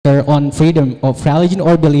Center on Freedom of Religion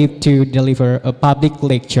or Belief to deliver a public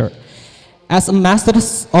lecture. As a Master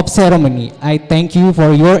of Ceremony, I thank you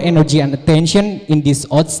for your energy and attention in this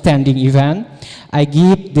outstanding event. I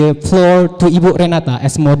give the floor to Ibu Renata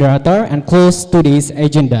as moderator and close today's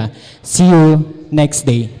agenda. See you next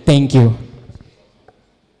day. Thank you.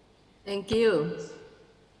 Thank you.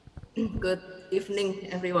 Good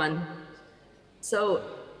evening, everyone. So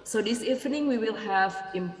this evening we will have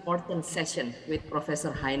important session with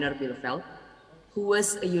Professor Heiner Bielefeldt, who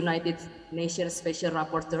was a United Nations Special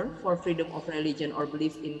Rapporteur for Freedom of Religion or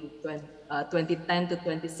Belief in 2010 to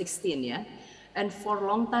 2016, yeah? And for a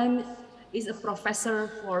long time, is a professor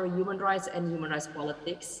for human rights and human rights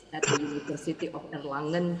politics at the University of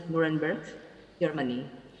Erlangen, Nuremberg, Germany.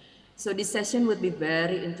 So this session would be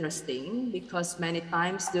very interesting because many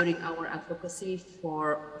times during our advocacy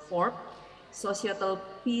for societal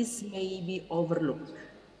peace may be overlooked.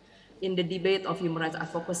 In the debate of human rights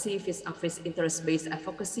advocacy vis-a-vis interest-based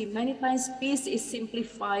advocacy, many times peace is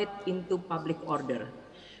simplified into public order,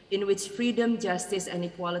 in which freedom, justice, and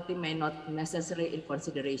equality may not necessarily in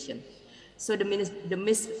consideration. So the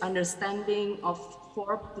misunderstanding of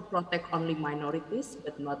FORP to protect only minorities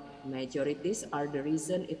but not majorities are the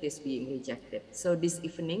reason it is being rejected. So this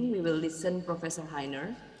evening we will listen Professor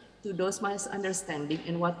Heiner to those misunderstanding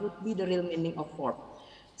and what would be the real meaning of FORP.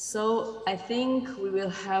 So I think we will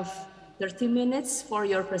have 30 minutes for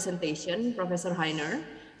your presentation, Professor Heiner,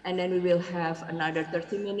 and then we will have another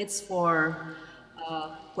 30 minutes for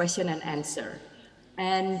question and answer.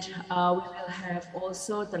 And we will have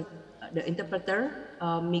also the interpreter,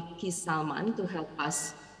 Mickey Salman, to help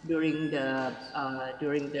us during the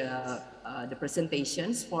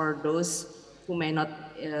presentations for those who may not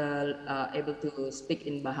able to speak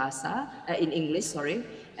in Bahasa, in English, sorry.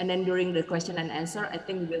 And then during the question and answer, I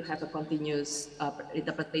think we will have a continuous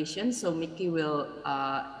interpretation. So Mickey will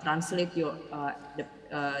translate your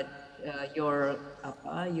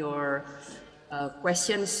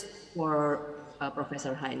questions for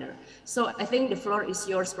Professor Heiner. So I think the floor is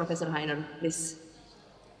yours, Professor Heiner, please.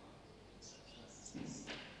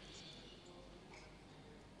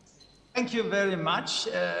 Thank you very much,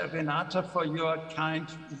 Renata, for your kind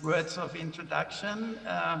words of introduction.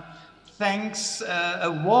 Thanks,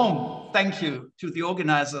 a warm thank you to the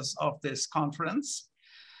organizers of this conference.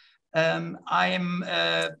 I'm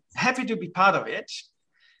happy to be part of it.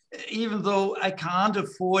 Even though I can't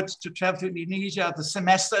afford to travel to Indonesia, the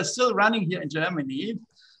semester is still running here in Germany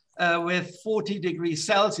with 40 degrees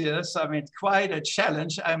Celsius. I mean, quite a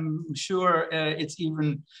challenge. I'm sure it's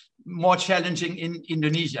even more challenging in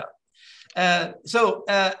Indonesia. So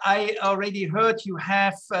I already heard you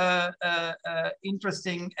have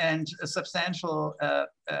interesting and substantial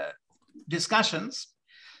discussions.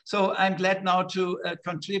 So I'm glad now to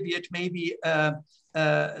contribute maybe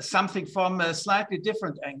something from a slightly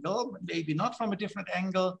different angle, maybe not from a different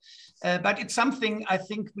angle, but it's something I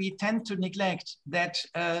think we tend to neglect, that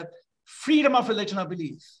freedom of religion or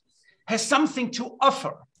belief has something to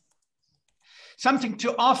offer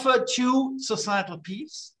to societal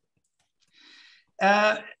peace.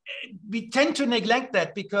 We tend to neglect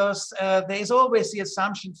that because there is always the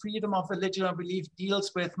assumption freedom of religion or belief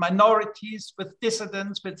deals with minorities, with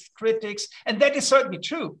dissidents, with critics, and that is certainly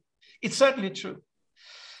true. It's certainly true.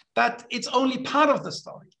 But it's only part of the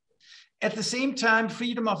story. At the same time,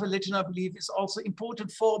 freedom of religion or belief is also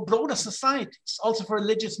important for broader societies, also for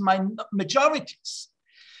religious majorities,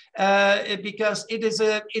 because it's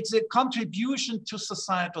a contribution to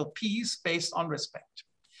societal peace based on respect.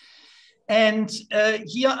 And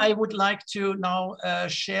here I would like to now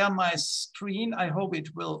share my screen. I hope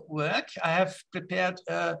it will work. I have prepared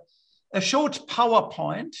a short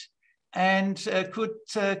PowerPoint. And could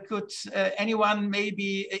anyone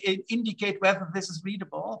maybe indicate whether this is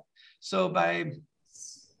readable? So by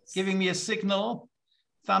giving me a signal,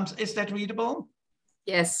 thumbs, is that readable?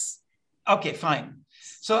 Yes. Okay, fine.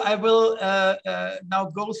 So I will now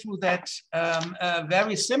go through that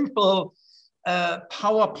very simple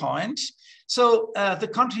PowerPoint. So the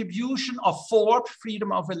contribution of FORB,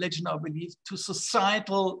 freedom of religion or belief, to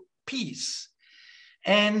societal peace.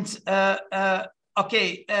 And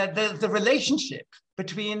okay, the relationship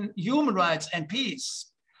between human rights and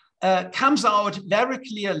peace comes out very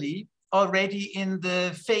clearly already in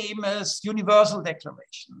the famous Universal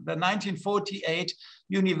Declaration, the 1948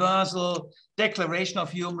 Universal Declaration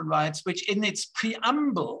of Human Rights, which in its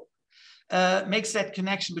preamble makes that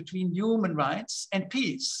connection between human rights and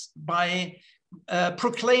peace by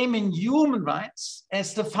proclaiming human rights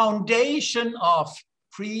as the foundation of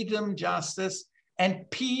freedom, justice, and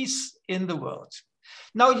peace in the world.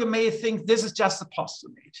 Now you may think this is just a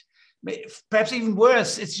postulate. perhaps even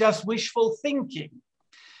worse, it's just wishful thinking.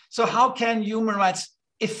 So how can human rights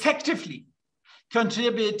effectively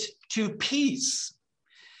contribute to peace?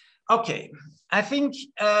 Okay, I think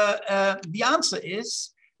the answer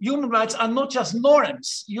is human rights are not just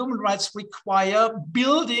norms. Human rights require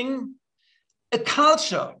building a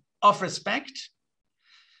culture of respect,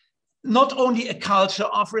 not only a culture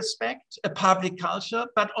of respect, a public culture,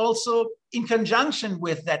 but also in conjunction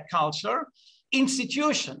with that culture,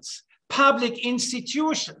 institutions, public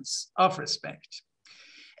institutions of respect.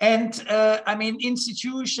 And I mean,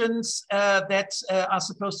 institutions that are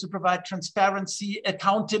supposed to provide transparency,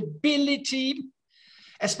 accountability,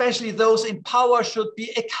 especially those in power should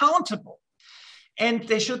be accountable. And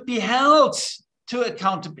they should be held to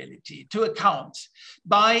accountability, to account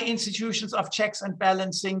by institutions of checks and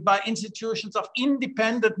balancing, by institutions of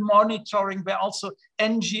independent monitoring, where also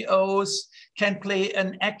NGOs can play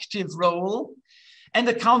an active role. And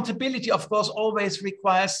accountability, of course, always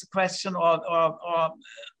requires the question or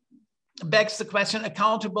begs the question,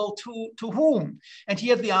 accountable to whom? And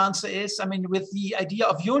here the answer is, I mean, with the idea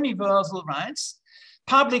of universal rights,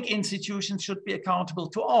 public institutions should be accountable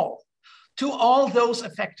to all those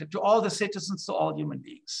affected, to all the citizens, to all human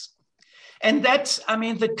beings. And that's, I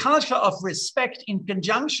mean, the culture of respect in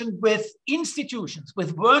conjunction with institutions,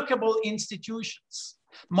 with workable institutions,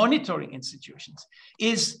 monitoring institutions,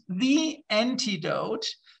 is the antidote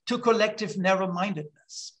to collective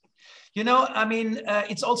narrow-mindedness. You know, I mean,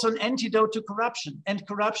 it's also an antidote to corruption. And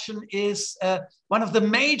corruption is one of the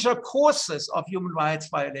major causes of human rights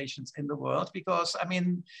violations in the world, because, I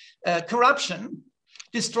mean, corruption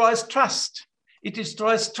destroys trust. It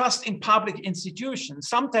destroys trust in public institutions,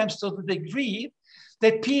 sometimes to the degree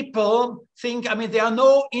that people think, I mean, there are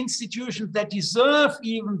no institutions that deserve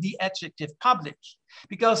even the adjective public,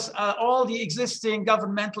 because all the existing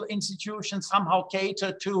governmental institutions somehow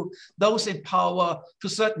cater to those in power, to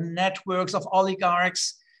certain networks of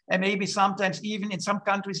oligarchs, and maybe sometimes even in some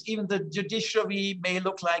countries, even the judiciary may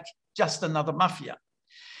look like just another mafia.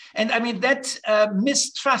 And I mean, that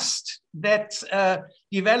mistrust that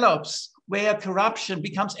develops where corruption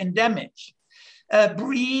becomes endemic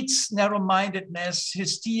breeds narrow-mindedness,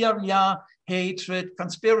 hysteria, hatred,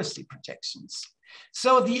 conspiracy protections.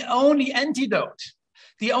 So the only antidote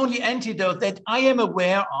that I am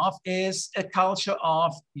aware of is a culture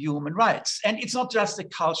of human rights. And it's not just a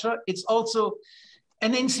culture, it's also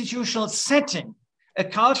an institutional setting, a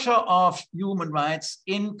culture of human rights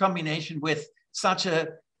in combination with such a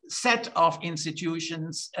set of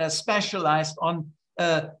institutions specialized on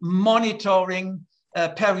monitoring,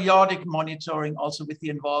 periodic monitoring, also with the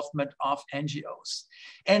involvement of NGOs.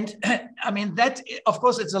 And I mean, that, of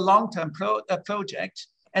course, it's a long-term project.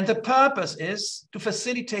 And the purpose is to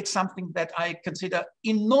facilitate something that I consider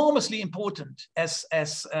enormously important as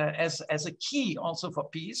a key also for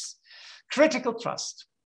peace: critical trust.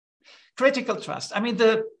 Critical trust. I mean,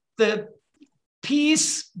 the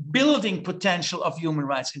peace building potential of human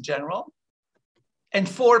rights in general, and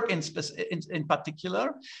FORB in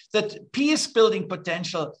particular, that peace building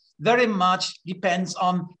potential very much depends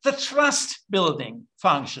on the trust building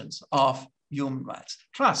functions of human rights.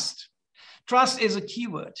 Trust. Trust is a key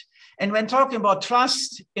word. And when talking about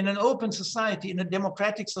trust in an open society, in a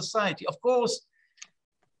democratic society, of course,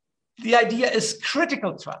 the idea is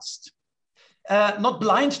critical trust, not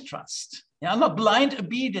blind trust, not blind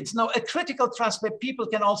obedience. No, a critical trust where people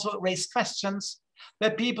can also raise questions,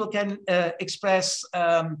 where people can express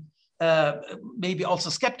maybe also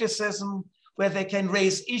skepticism, where they can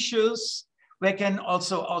raise issues, where can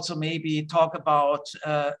also maybe talk about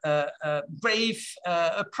grave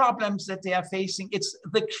problems that they are facing. It's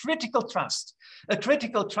the critical trust, a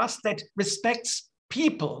critical trust that respects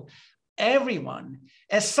people, everyone,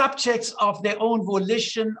 as subjects of their own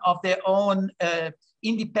volition, of their own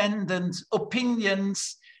independent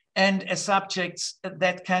opinions, and as subjects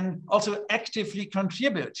that can also actively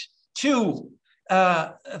contribute to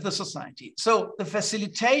the society. So the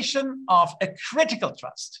facilitation of a critical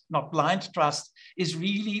trust, not blind trust, is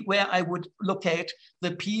really where I would locate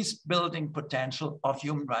the peace-building potential of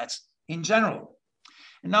human rights in general.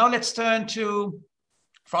 And now let's turn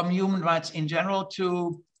from human rights in general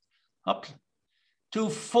to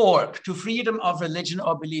FORB, to freedom of religion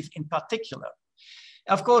or belief in particular.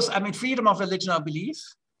 Of course, I mean, freedom of religion or belief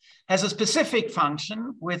has a specific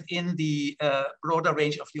function within the broader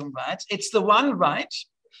range of human rights. It's the one right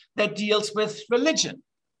that deals with religion.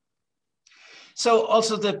 So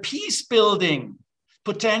also the peace-building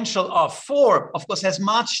potential of FORB, of course, has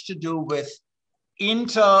much to do with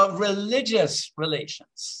inter-religious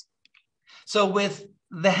relations. So with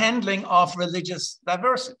the handling of religious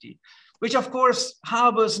diversity, which of course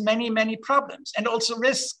harbors many, many problems and also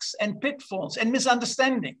risks and pitfalls and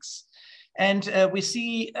misunderstandings. And we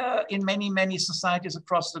see in many, many societies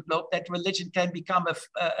across the globe that religion can become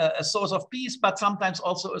a source of peace, but sometimes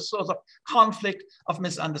also a source of conflict, of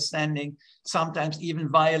misunderstanding, sometimes even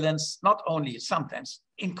violence, not only sometimes,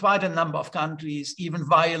 in quite a number of countries, even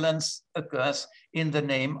violence occurs in the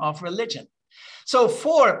name of religion. So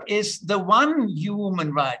FORB is the one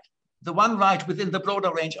human right, the one right within the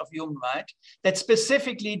broader range of human right that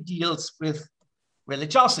specifically deals with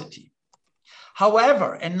religiosity.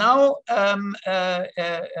 However, and now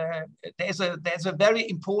there's a very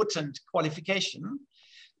important qualification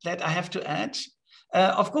that I have to add.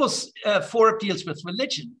 Of course, FORB deals with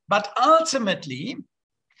religion, but ultimately,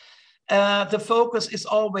 the focus is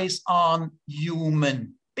always on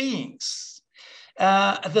human beings.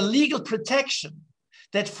 The legal protection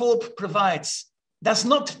that FORB provides does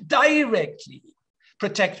not directly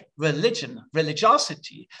protect religion,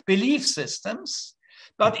 religiosity, belief systems,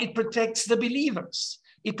 but it protects the believers.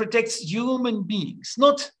 It protects human beings,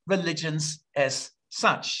 not religions as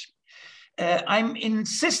such. I'm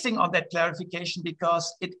insisting on that clarification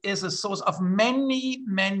because it is a source of many,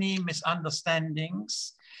 many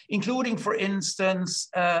misunderstandings, including, for instance,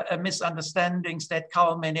 misunderstandings that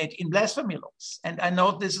culminate in blasphemy laws. And I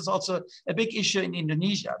know this is also a big issue in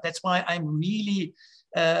Indonesia. That's why I'm really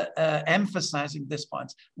emphasizing this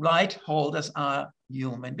point. Right holders are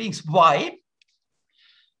human beings. Why?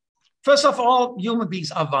 First of all, human beings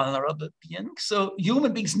are vulnerable beings, so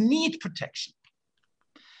human beings need protection.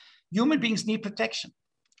 Human beings need protection.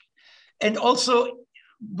 And also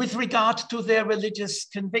with regard to their religious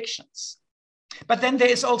convictions. But then there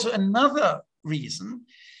is also another reason,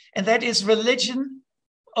 and that is religion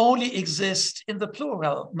only exists in the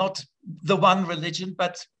plural, not the one religion,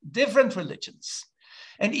 but different religions.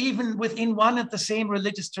 And even within one and the same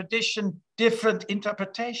religious tradition, different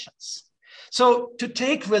interpretations. So to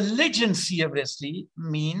take religion seriously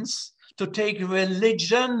means to take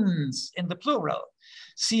religions in the plural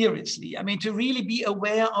seriously. I mean, to really be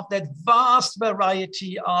aware of that vast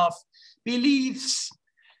variety of beliefs,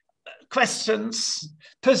 questions,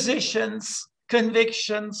 positions,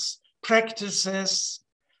 convictions, practices,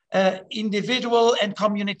 individual and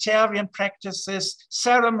communitarian practices,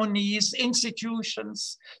 ceremonies,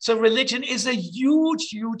 institutions. So religion is a huge,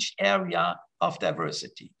 huge area of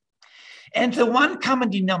diversity. And the one common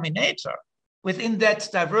denominator within that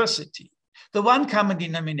diversity, the one common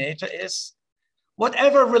denominator is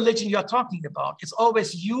whatever religion you're talking about, it's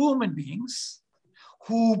always human beings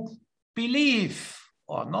who believe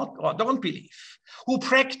or not, or don't believe, who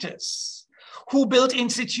practice, who build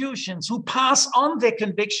institutions, who pass on their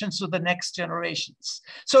convictions to the next generations.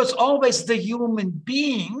 So it's always the human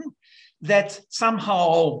being that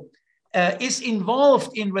somehow is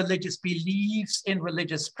involved in religious beliefs, in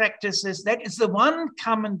religious practices. That is the one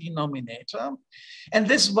common denominator. And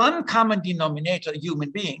this one common denominator,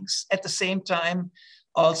 human beings, at the same time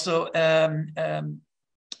also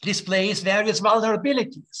displays various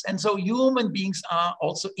vulnerabilities. And so human beings are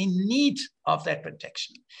also in need of that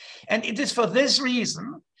protection. And it is for this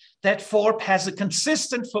reason that FORB has a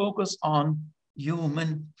consistent focus on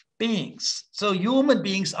human beings. So human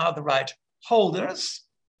beings are the right holders,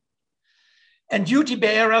 and duty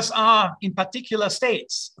bearers are in particular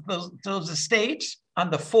states. So the state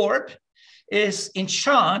under FORB is in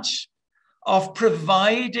charge of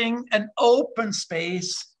providing an open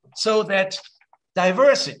space so that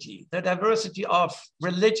diversity, the diversity of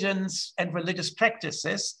religions and religious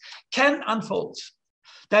practices can unfold.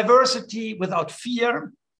 Diversity without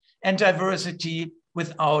fear and diversity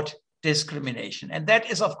without discrimination. And that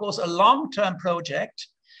is, of course, a long-term project.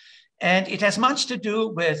 And it has much to do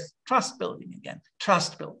with trust building again,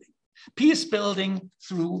 trust building, peace building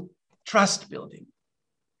through trust building.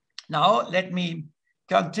 Now, let me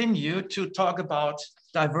continue to talk about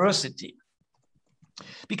diversity.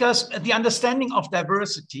 Because the understanding of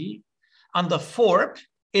diversity under FORB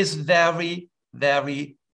is very,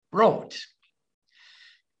 very broad.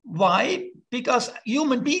 Why? Because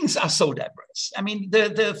human beings are so diverse. I mean,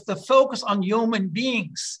 the focus on human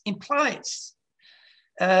beings implies,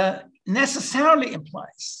 necessarily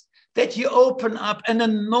implies, that you open up an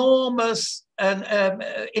enormous, an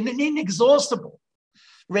inexhaustible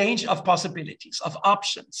range of possibilities, of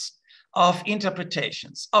options, of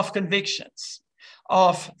interpretations, of convictions,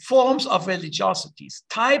 of forms of religiosities,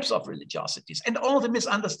 types of religiosities, and all the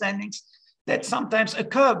misunderstandings that sometimes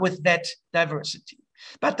occur with that diversity.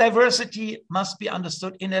 But diversity must be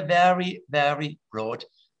understood in a very, very broad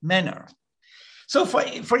manner. So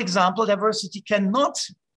for example, diversity cannot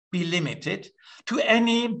be limited to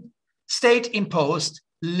any state-imposed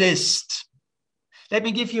list. Let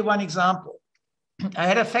me give you one example. I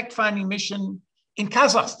had a fact-finding mission in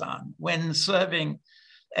Kazakhstan when serving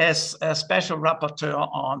as a special rapporteur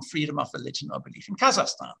on freedom of religion or belief in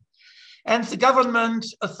Kazakhstan. And the government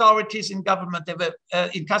authorities in government, they were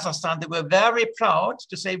in Kazakhstan, they were very proud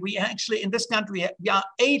to say, we actually, in this country, we are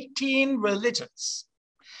 18 religions.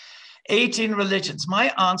 18 religions.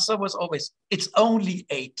 My answer was always, it's only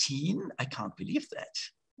 18. I can't believe that.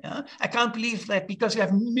 Yeah? I can't believe that because you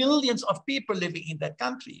have millions of people living in that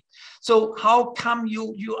country. So how come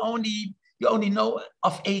you only know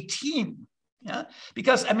of 18? Yeah?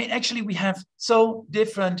 Because I mean, actually we have so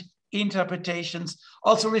different interpretations,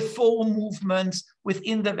 also reform movements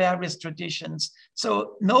within the various traditions.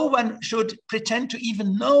 So no one should pretend to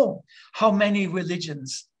even know how many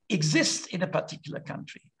religions exist in a particular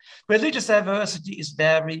country. Religious diversity is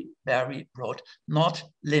very, very broad, not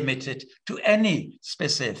limited to any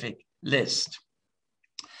specific list.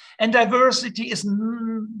 And diversity is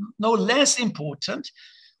no less important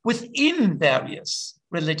within various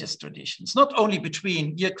religious traditions, not only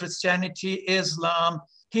between Christianity, Islam,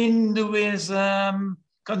 Hinduism,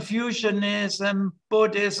 Confucianism,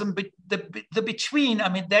 Buddhism, the between. I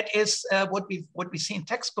mean, that is what we see in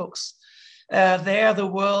textbooks. There, the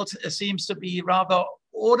world seems to be rather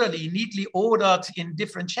orderly, neatly ordered in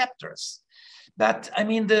different chapters. But I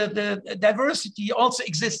mean, the diversity also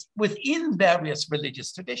exists within various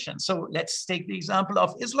religious traditions. So let's take the example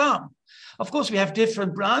of Islam. Of course, we have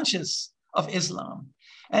different branches of Islam.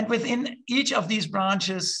 And within each of these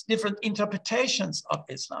branches, different interpretations of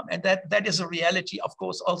Islam. And that is a reality, of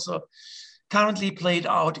course, also currently played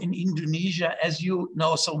out in Indonesia, as you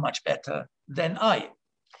know so much better than I.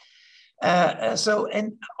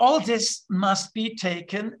 And all this must be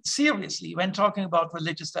taken seriously when talking about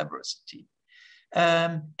religious diversity.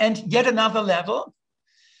 And yet another level,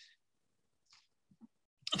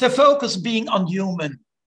 the focus being on human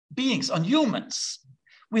beings, on humans.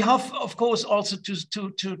 We have, of course, also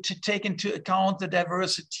to take into account the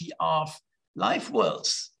diversity of life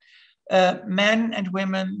worlds, men and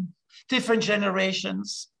women, different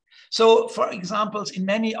generations. So, for example, in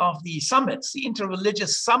many of the summits, the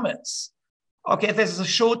interreligious summits, okay, there's a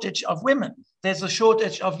shortage of women, there's a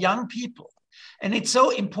shortage of young people. And it's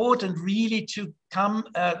so important really to come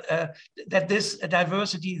that this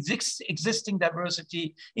diversity, existing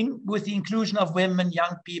diversity with the inclusion of women,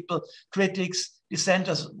 young people, critics,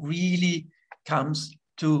 dissenters really comes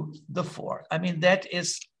to the fore. I mean, that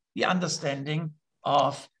is the understanding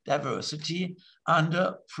of diversity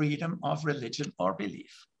under freedom of religion or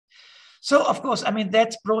belief. So, of course, I mean,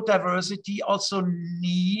 that broad diversity also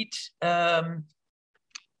need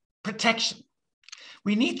protection.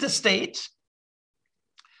 We need the state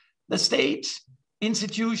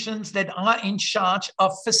institutions that are in charge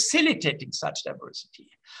of facilitating such diversity,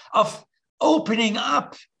 of opening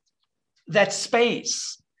up that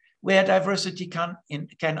space where diversity can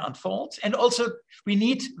unfold. And also we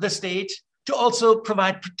need the state to also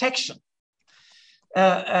provide protection.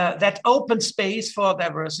 That open space for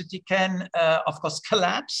diversity can, of course,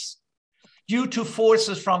 collapse due to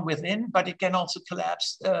forces from within, but it can also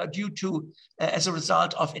collapse due to, as a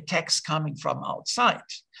result of attacks coming from outside.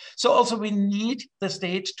 So also we need the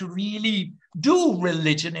state to really do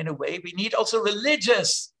religion in a way. We need also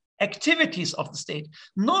religious activities of the state,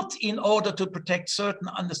 not in order to protect certain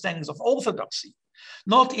understandings of orthodoxy,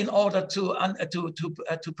 not in order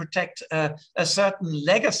to protect a certain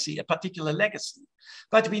legacy, a particular legacy,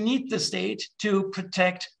 but we need the state to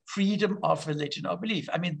protect freedom of religion or belief.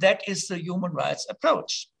 I mean, that is the human rights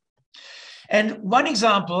approach. And one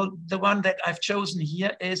example, the one that I've chosen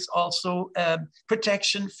here, is also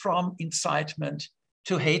protection from incitement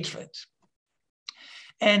to hatred.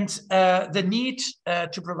 And the need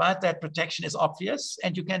to provide that protection is obvious,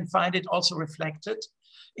 and you can find it also reflected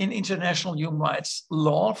in international human rights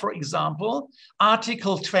law. For example,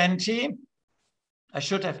 Article 20, I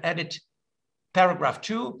should have added paragraph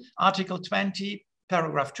 2, Article 20,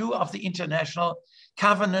 paragraph 2 of the International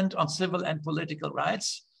Covenant on Civil and Political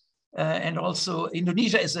Rights. And also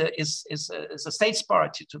Indonesia is a states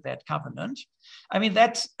party to that covenant. I mean,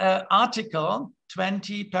 that Article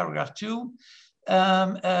 20, paragraph 2,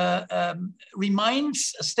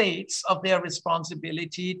 reminds states of their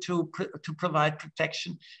responsibility to provide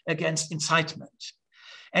protection against incitement.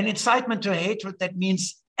 And incitement to hatred, that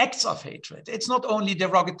means acts of hatred. It's not only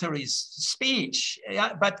derogatory speech,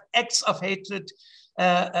 but acts of hatred,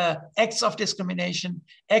 acts of discrimination,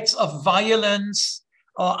 acts of violence,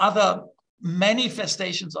 or other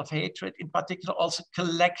manifestations of hatred, in particular also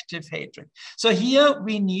collective hatred. So here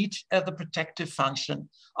we need the protective function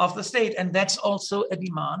of the state, and that's also a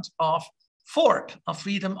demand of FORB, of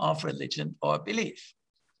freedom of religion or belief.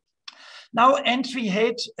 Now,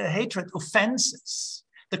 anti-hatred offenses,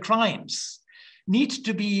 the crimes, need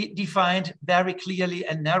to be defined very clearly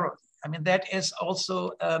and narrowly. I mean, that is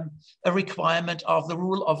also a requirement of the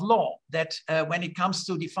rule of law, that when it comes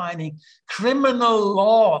to defining criminal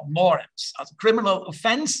law norms, criminal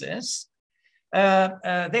offenses,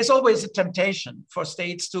 there's always a temptation for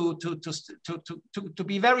states to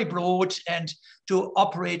be very broad and to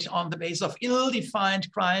operate on the basis of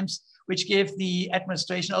ill-defined crimes, which give the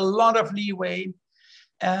administration a lot of leeway.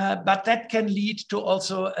 But that can lead to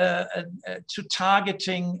also to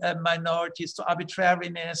targeting minorities, to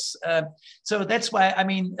arbitrariness. So that's why, I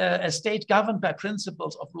mean, a state governed by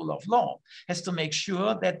principles of rule of law has to make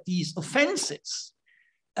sure that these offenses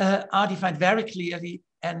are defined very clearly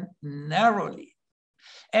and narrowly.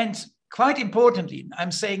 And quite importantly,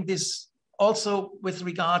 I'm saying this also with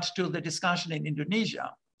regard to the discussion in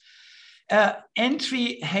Indonesia,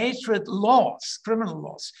 anti-hatred laws, criminal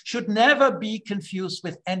laws, should never be confused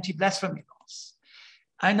with anti-blasphemy laws.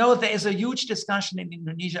 I know there is a huge discussion in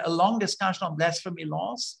Indonesia, a long discussion on blasphemy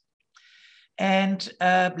laws. And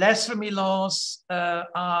blasphemy laws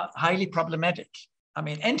are highly problematic. I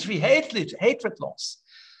mean, anti-hatred laws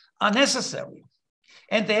are necessary.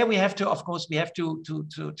 And there we have to, of course, we have to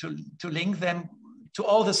link them to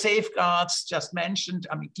all the safeguards just mentioned.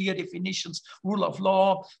 I mean, clear definitions, rule of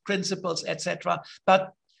law, principles, etc.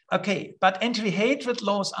 But okay, but anti-hatred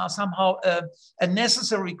laws are somehow a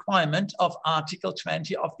necessary requirement of Article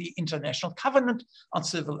 20 of the International Covenant on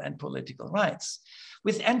Civil and Political Rights.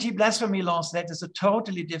 With anti-blasphemy laws, that is a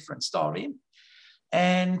totally different story.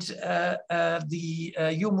 And the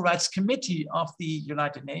Human Rights Committee of the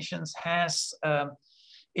United Nations has,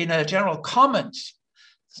 in a general comment,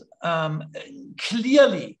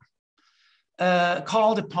 clearly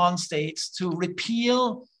called upon states to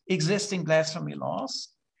repeal existing blasphemy laws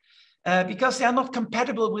because they are not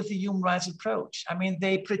compatible with the human rights approach. I mean,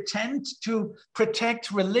 they pretend to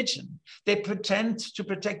protect religion. They pretend to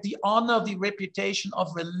protect the honor, the reputation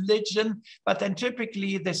of religion, but then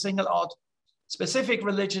typically they single out specific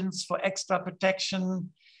religions for extra protection.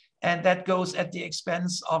 And that goes at the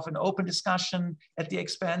expense of an open discussion, at the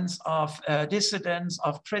expense of dissidents,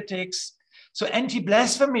 of critics. So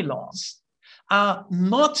anti-blasphemy laws are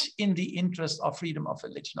not in the interest of freedom of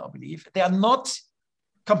religion or belief. They are not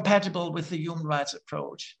compatible with the human rights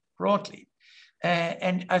approach broadly.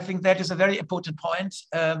 And I think that is a very important point.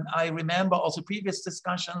 I remember also previous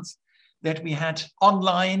discussions that we had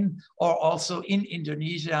online or also in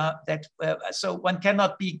Indonesia. That so one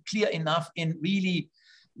cannot be clear enough in really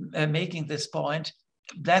making this point.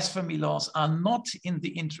 Blasphemy laws are not in the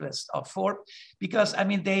interest of FORB because, I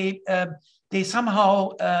mean, they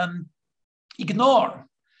somehow ignore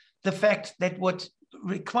the fact that what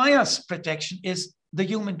requires protection is the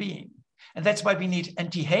human being. And that's why we need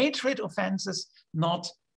anti-hatred offenses, not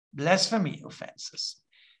blasphemy offenses.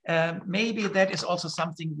 Maybe that is also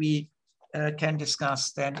something we can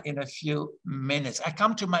discuss then in a few minutes. I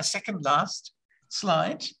come to my second last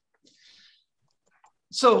slide.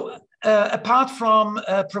 So apart from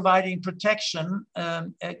providing protection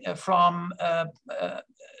from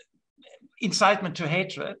incitement to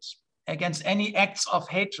hatred against any acts of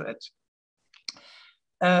hatred,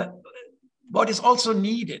 what is also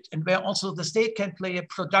needed and where also the state can play a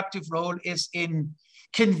productive role is in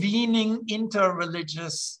convening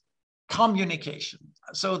inter-religious communication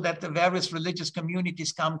so that the various religious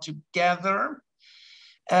communities come together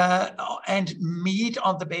and meet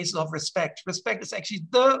on the basis of respect. Respect is actually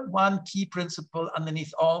the one key principle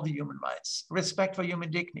underneath all the human rights. Respect for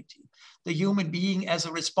human dignity, the human being as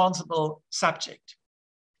a responsible subject.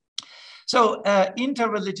 So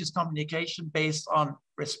inter-religious communication based on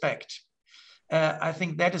respect. I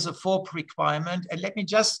think that is a FORB requirement. And let me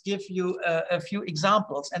just give you a few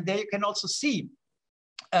examples. And there you can also see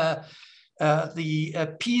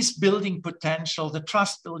the peace-building potential, the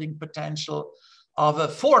trust-building potential of a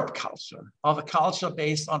FORB culture, of a culture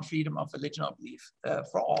based on freedom of religion or belief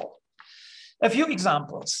for all. A few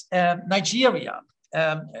examples. Nigeria.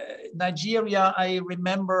 Nigeria, I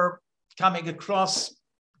remember coming across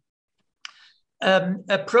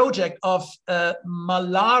a project of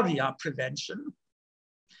malaria prevention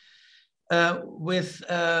with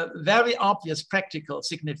very obvious practical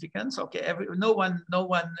significance. Okay, no one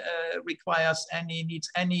needs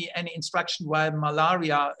any instruction why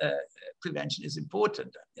malaria prevention is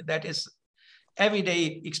important. That is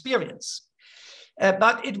everyday experience.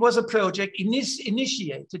 But it was a project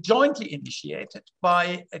jointly initiated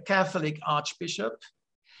by a Catholic archbishop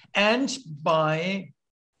and by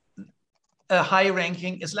a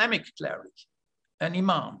high-ranking Islamic cleric, an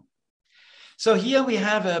imam. So here we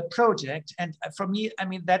have a project, and for me, I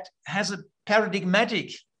mean, that has a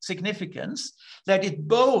paradigmatic significance, that it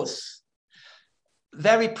both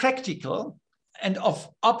very practical and of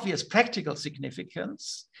obvious practical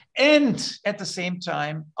significance, and at the same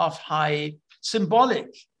time of high symbolic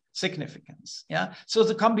significance. Yeah. So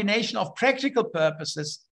the combination of practical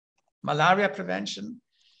purposes, malaria prevention,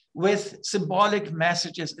 with symbolic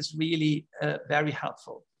messages is really very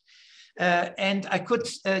helpful. And I could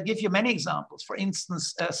give you many examples. For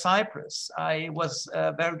instance, Cyprus. I was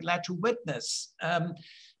very glad to witness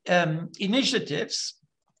initiatives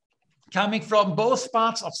coming from both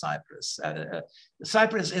parts of Cyprus.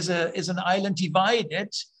 Cyprus is an island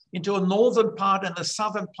divided into a northern part and a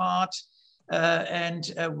southern part, and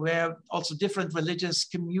where also different religious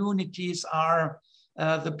communities are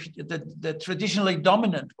the traditionally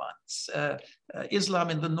dominant ones. Islam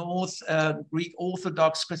in the north, Greek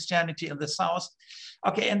Orthodox Christianity in the south.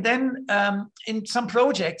 Okay, and then in some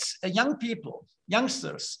projects,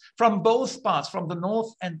 youngsters from both parts, from the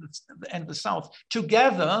north and the south,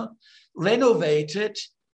 together renovated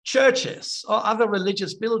churches or other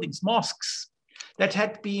religious buildings, mosques, that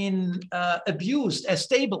had been abused as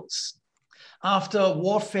stables after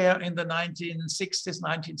warfare in the 1960s,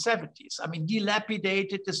 1970s. I mean,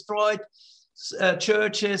 dilapidated, destroyed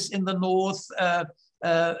churches in the north,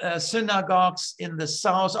 synagogues in the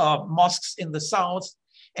south, or mosques in the south,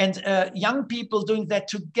 and young people doing that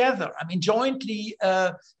together. I mean, jointly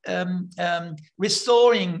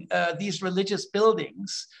restoring these religious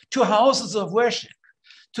buildings to houses of worship,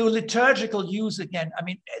 to liturgical use again. I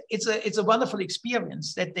mean, it's a wonderful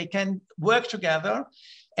experience that they can work together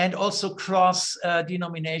and also cross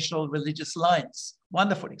denominational religious lines.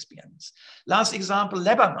 Wonderful experience. Last example,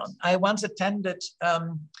 Lebanon. I once attended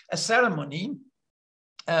a ceremony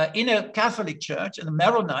in a Catholic church, in a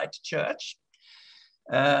Maronite church.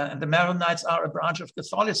 And the Maronites are a branch of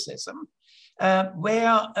Catholicism,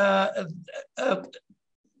 where an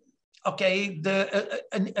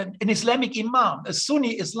Islamic imam, a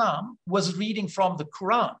Sunni Islam, was reading from the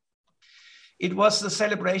Quran. It was the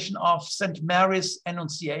celebration of St. Mary's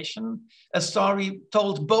Annunciation, a story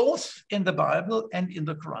told both in the Bible and in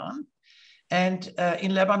the Quran. And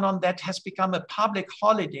in Lebanon, that has become a public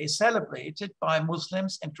holiday celebrated by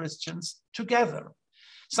Muslims and Christians together,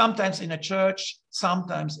 sometimes in a church,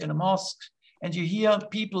 sometimes in a mosque. And you hear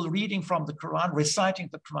people reading from the Quran, reciting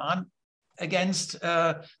the Quran against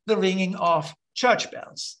the ringing of church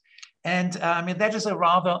bells. And I mean, that is a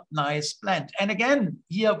rather nice blend. And again,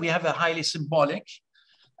 here we have a highly symbolic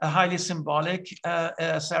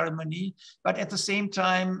ceremony. But at the same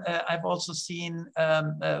time, I've also seen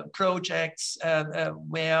projects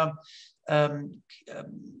where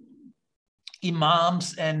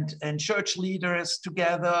imams and church leaders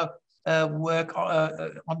together work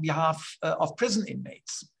on behalf of prison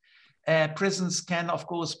inmates. Prisons can, of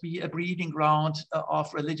course, be a breeding ground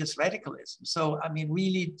of religious radicalism. So, I mean,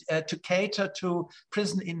 really to cater to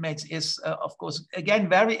prison inmates is, of course, again,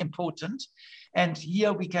 very important. And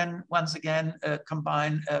here we can, once again,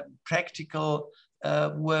 combine practical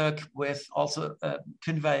work with also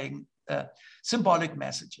conveying symbolic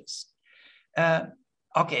messages.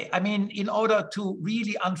 Okay, I mean, in order to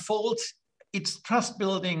really unfold its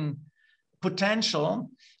trust-building potential,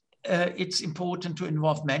 it's important to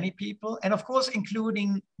involve many people, and of course,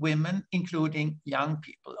 including women, including young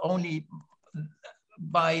people. Only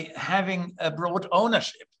by having a broad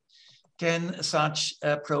ownership can such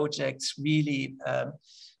projects really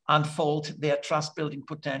unfold their trust-building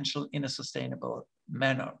potential in a sustainable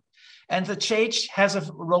manner. And the church has a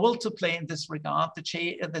role to play in this regard.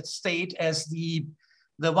 The state as the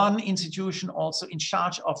one institution also in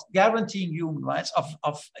charge of guaranteeing human rights,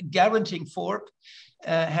 of guaranteeing FORP,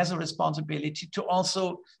 has a responsibility to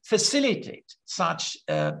also facilitate such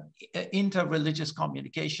inter-religious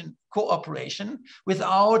communication, cooperation,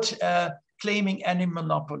 without claiming any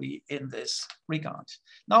monopoly in this regard.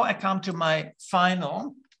 Now I come to my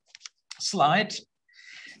final slide.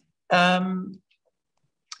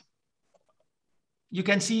 You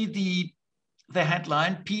can see the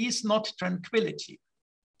headline, Peace, Not Tranquility.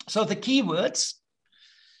 So the keywords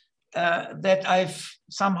that I've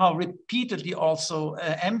somehow repeatedly also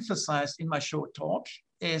emphasized in my short talk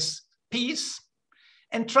is peace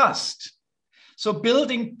and trust. So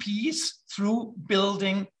building peace through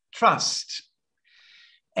building trust.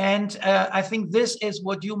 And I think this is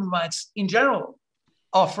what human rights in general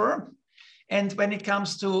offer. And when it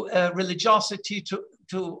comes to religiosity,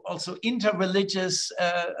 to also inter-religious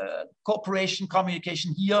cooperation,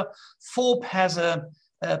 communication here, FORP has a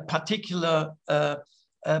particular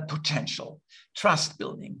potential, trust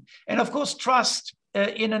building. And of course, trust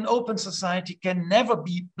in an open society can never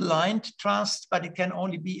be blind trust, but it can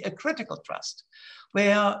only be a critical trust,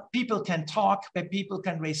 where people can talk, where people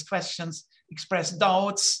can raise questions, express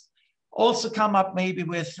doubts, also come up maybe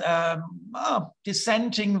with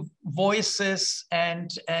dissenting voices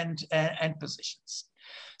and positions.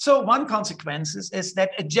 So one consequence is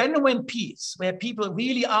that a genuine peace, where people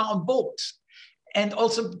really are on board and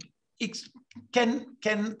also can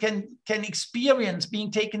experience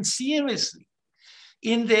being taken seriously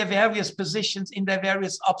in their various positions, in their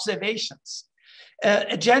various observations.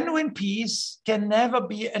 A genuine peace can never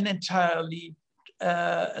be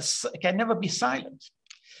can never be silent.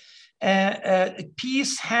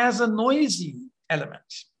 Peace has a noisy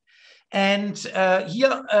element. And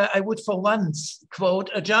here I would for once quote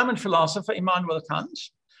a German philosopher, Immanuel Kant,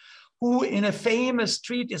 who in a famous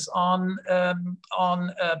treatise on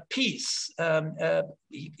peace,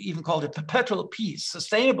 he even called it perpetual peace,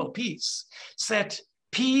 sustainable peace, said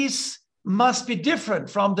peace must be different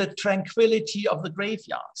from the tranquility of the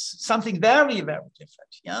graveyards, something very, very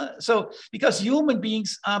different. Yeah. So because human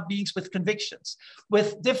beings are beings with convictions,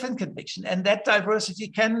 with different conviction, and that diversity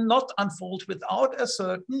cannot unfold without a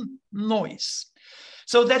certain noise.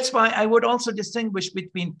 So that's why I would also distinguish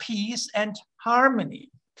between peace and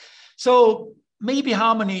harmony. So maybe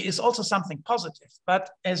harmony is also something positive, but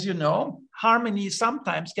as you know, harmony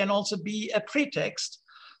sometimes can also be a pretext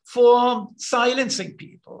for silencing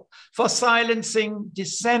people, for silencing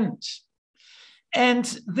dissent. And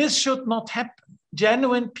this should not happen.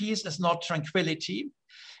 Genuine peace is not tranquility.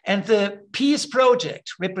 And the peace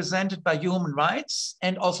project represented by human rights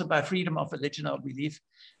and also by freedom of religion or belief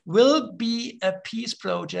will be a peace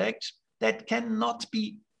project that cannot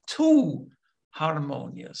be too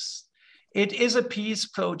harmonious. It is a peace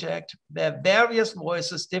project where various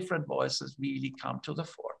voices, different voices really come to the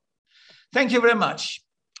fore. Thank you very much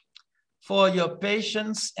for your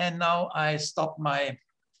patience. And now I stop my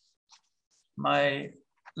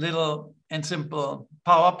little and simple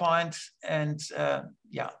PowerPoint. And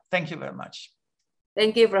yeah, thank you very much.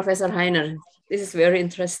 Thank you, Professor Heiner. This is very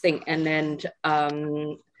interesting. And then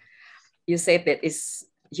you said that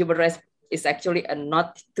human rights is actually a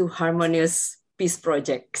not too harmonious peace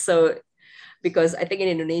project. So, because I think in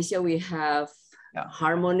Indonesia, we have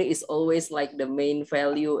harmony is always like the main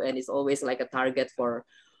value, and it's always like a target for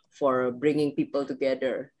bringing people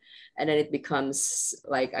together. And then it becomes,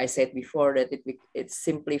 like I said before, that it's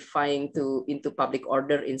simplifying into public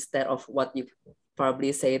order instead of what you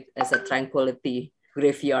probably said as a tranquility,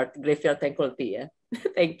 graveyard tranquility. Yeah.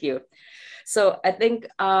 Thank you. So I think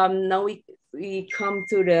now we come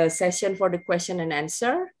to the session for the question and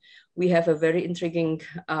answer. We have a very intriguing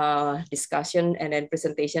discussion and then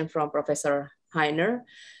presentation from Professor Heiner.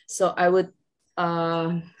 So I would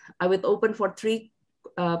open for three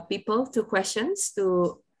people to questions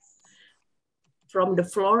from the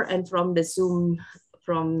floor and from the Zoom,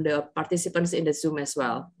 from the participants in the Zoom as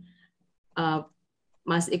well.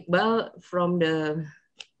 Mas Iqbal from the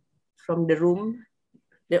room,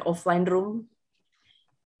 the offline room,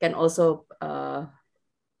 can also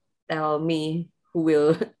tell me who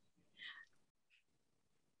will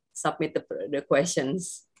submit the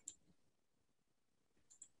questions.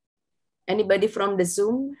 Anybody from the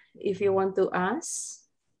Zoom, if you want to ask?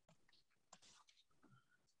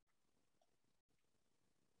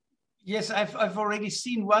 Yes, I've already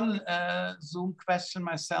seen one Zoom question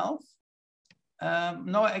myself.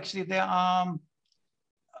 No, actually, there are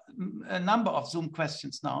a number of Zoom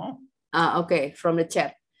questions now. Okay, from the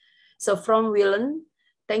chat. So from Willen,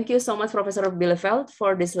 thank you so much, Professor Bielefeldt,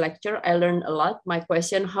 for this lecture. I learned a lot. My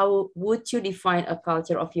question, how would you define a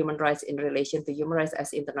culture of human rights in relation to human rights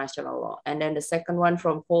as international law? And then the second one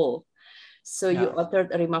from Paul. So you authored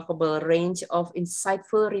a remarkable range of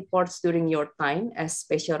insightful reports during your time as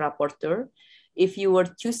special rapporteur. If you were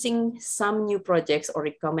choosing some new projects or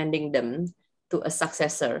recommending them to a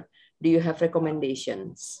successor, do you have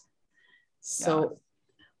recommendations? So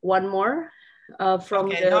one more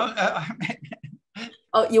from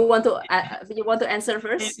Oh, you want to answer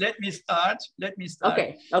first? Let me start.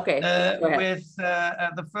 Okay. With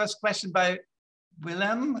the first question by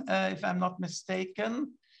Willem, if I'm not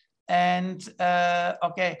mistaken. And the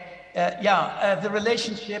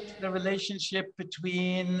relationship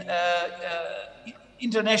between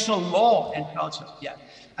international law and culture. Yeah,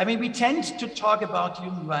 I mean, we tend to talk about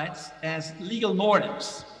human rights as legal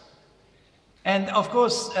norms. And of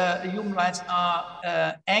course, human rights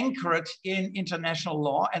are anchored in international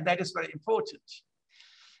law, and that is very important.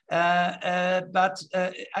 But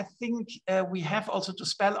I think we have also to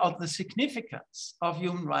spell out the significance of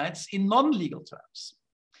human rights in non-legal terms.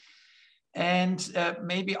 And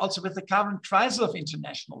maybe also with the current crisis of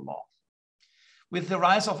international law, with the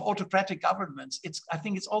rise of autocratic governments, I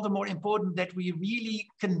think it's all the more important that we really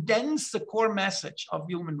condense the core message of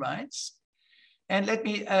human rights. And let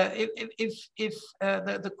me,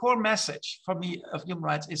 the core message for me of human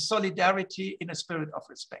rights is solidarity in a spirit of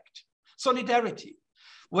respect. Solidarity,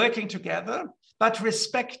 working together, but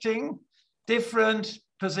respecting different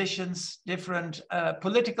positions, different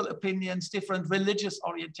political opinions, different religious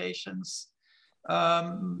orientations.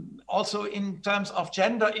 Also in terms of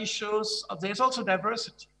gender issues, there's also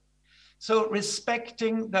diversity. So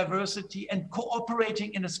respecting diversity and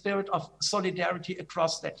cooperating in a spirit of solidarity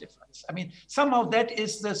across that difference. I mean, somehow that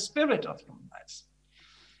is the spirit of human rights.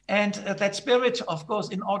 And that spirit, of course,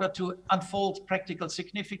 in order to unfold practical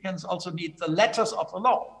significance, also needs the letters of the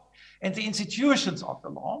law and the institutions of the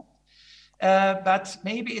law. But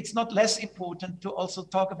maybe it's not less important to also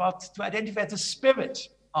talk about, to identify the spirit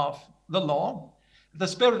of the law, the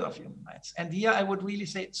spirit of human rights. And here I would really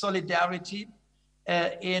say solidarity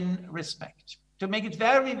in respect. To make it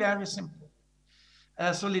very, very simple,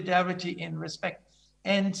 solidarity in respect.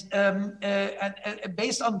 And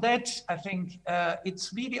based on that, I think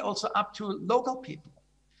it's really also up to local people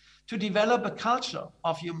to develop a culture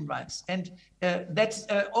of human rights. And that's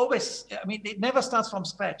always, I mean, it never starts from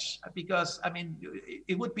scratch, because, I mean,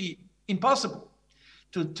 it would be impossible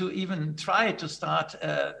to even try to start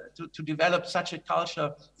to develop such a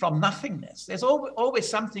culture from nothingness. There's always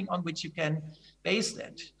something on which you can base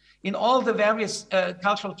that. In all the various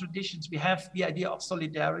cultural traditions, we have the idea of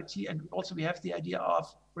solidarity, and also we have the idea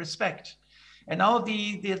of respect. And now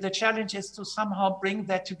the challenge is to somehow bring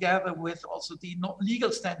that together with also the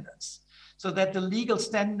legal standards, so that the legal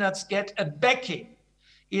standards get a backing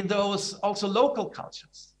in those also local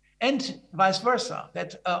cultures, and vice versa,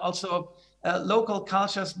 that also local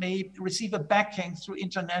cultures may receive a backing through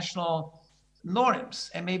international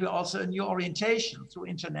norms, and maybe also a new orientation through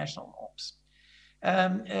international norms.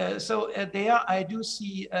 So there I do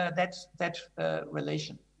see that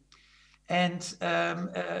relation. And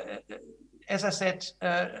as I said,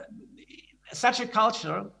 such a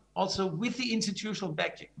culture, also with the institutional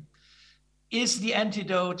backing, is the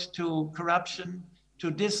antidote to corruption,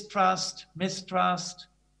 to distrust, mistrust,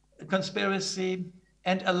 conspiracy,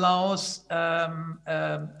 and allows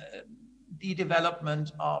the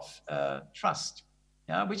development of trust,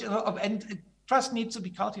 and trust needs to be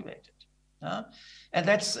cultivated. And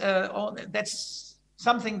that's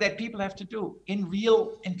something that people have to do in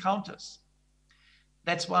real encounters.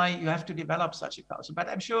 That's why you have to develop such a culture. But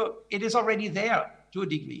I'm sure it is already there to a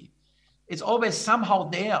degree. It's always somehow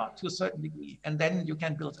there to a certain degree, and then you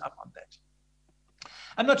can build up on that.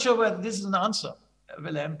 I'm not sure whether this is an answer,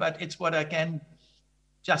 Willem, but it's what I can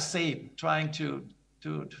just say, trying to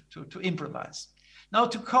improvise. Now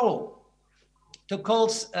to Cole. To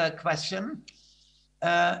Cole's question,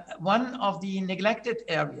 one of the neglected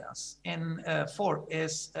areas in FORB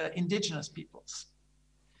is indigenous peoples.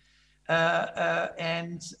 I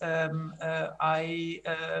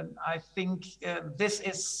think this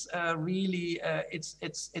is really,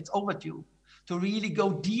 it's overdue to really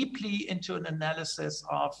go deeply into an analysis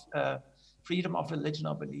of freedom of religion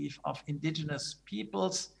or belief of indigenous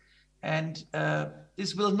peoples. And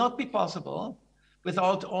this will not be possible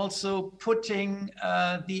without also putting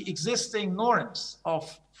the existing norms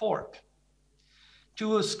of FORB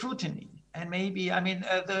to a scrutiny. And maybe, I mean,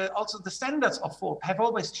 also the standards of FORB have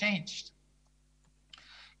always changed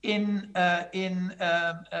in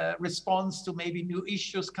response to maybe new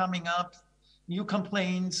issues coming up, new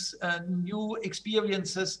complaints, new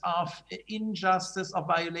experiences of injustice, of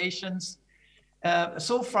violations.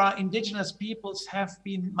 So far, indigenous peoples have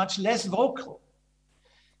been much less vocal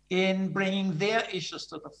in bringing their issues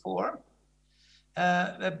to the fore.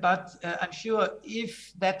 But I'm sure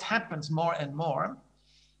if that happens more and more,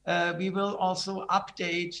 we will also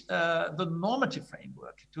update the normative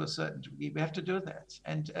framework to a certain degree. We have to do that,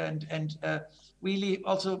 and really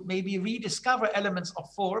also maybe rediscover elements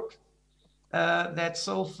of FORB that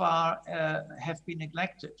so far have been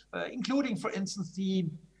neglected, including, for instance, the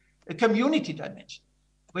community dimension,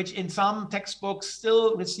 which in some textbooks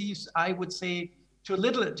still receives, I would say, too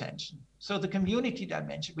little attention. So the community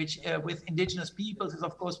dimension, which with indigenous peoples is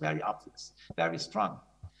of course very obvious, very strong.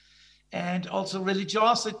 And also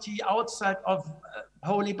religiosity outside of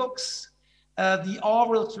holy books, the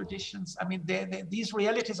oral traditions. I mean, these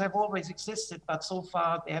realities have always existed, but so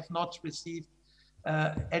far they have not received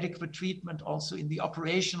adequate treatment also in the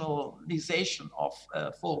operationalization of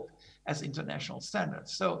FORB as international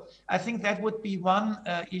standards. So I think that would be one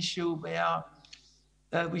issue where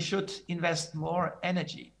we should invest more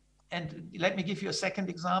energy and let me give you a second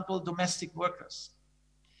example, domestic workers.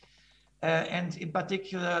 And in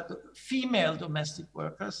particular, female domestic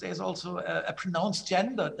workers. There's also a pronounced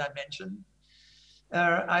gender dimension.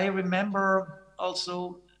 I remember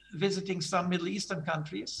also visiting some Middle Eastern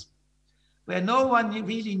countries where no one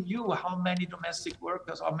really knew how many domestic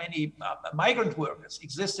workers or many migrant workers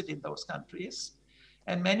existed in those countries.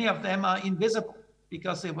 And many of them are invisible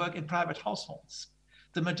because they work in private households.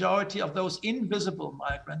 The majority of those invisible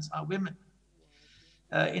migrants are women.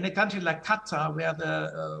 In a country like Qatar, where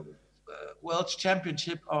the World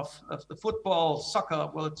Championship of the soccer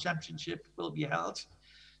World Championship will be held,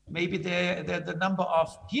 maybe the number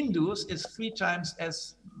of Hindus is 3 times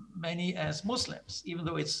as many as Muslims, even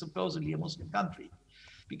though it's supposedly a Muslim country.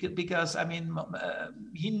 Because I mean,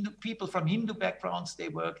 people from Hindu backgrounds, they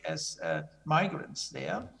work as migrants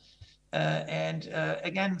there. And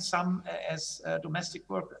again, some as domestic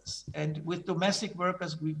workers. And with domestic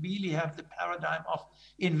workers, we really have the paradigm of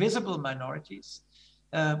invisible minorities,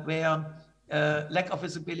 where lack of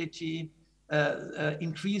visibility,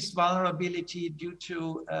 increased vulnerability due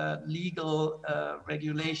to legal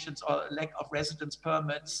regulations or lack of residence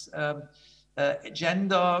permits,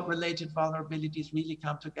 gender-related vulnerabilities really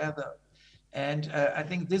come together. And I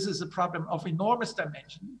think this is a problem of enormous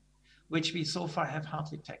dimension, which we so far have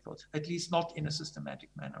hardly tackled, at least not in a systematic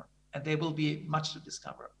manner. And there will be much to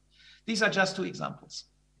discover. These are just 2 examples.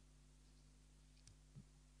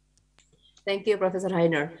 Thank you, Professor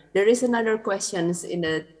Heiner. There is another question in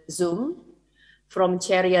the Zoom from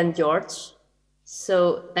Cherian George.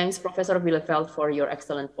 So thanks, Professor Bielefeldt, for your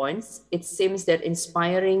excellent points. It seems that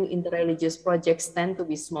inspiring interreligious projects tend to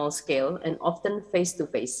be small scale and often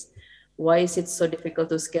face-to-face. Why is it so difficult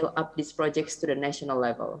to scale up these projects to the national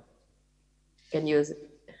level? Can you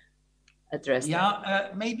address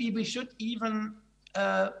that? Maybe we should even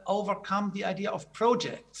overcome the idea of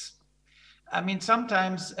projects. I mean,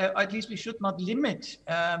 sometimes, at least we should not limit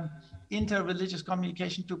interreligious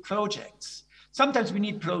communication to projects. Sometimes we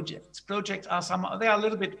need projects. Projects are they are a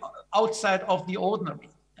little bit outside of the ordinary.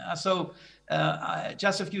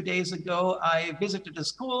 Just a few days ago, I visited a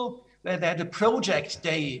school where they had a project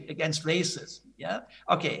day against racism. Yeah.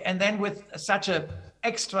 Okay. And then with such an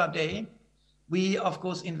extra day, we of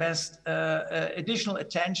course invest additional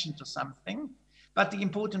attention to something. But the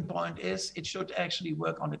important point is it should actually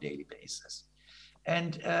work on a daily basis.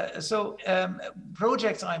 And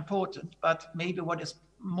projects are important, but maybe what is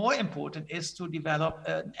more important is to develop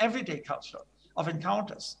an everyday culture of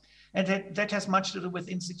encounters. And that has much to do with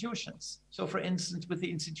institutions. So for instance, with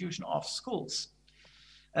the institution of schools.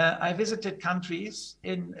 I visited countries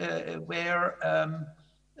where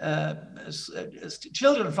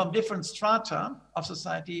children from different strata of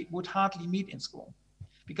society would hardly meet in school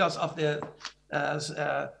because of the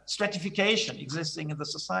stratification existing in the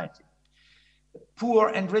society. Poor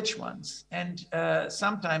and rich ones. And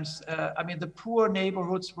sometimes, I mean, the poor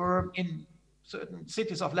neighborhoods were in certain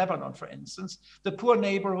cities of Lebanon, for instance. The poor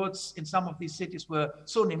neighborhoods in some of these cities were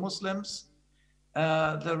Sunni Muslims,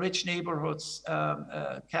 the rich neighborhoods,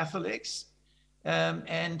 Catholics,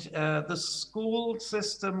 and the school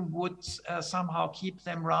system would somehow keep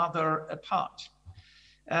them rather apart.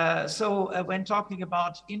 So when talking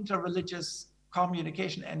about interreligious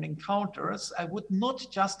communication and encounters, I would not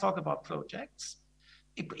just talk about projects,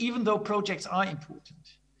 even though projects are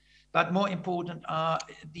important, but more important are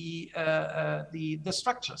the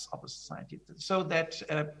structures of a society, so that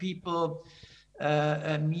people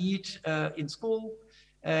meet in school,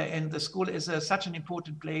 and the school is such an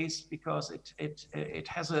important place because it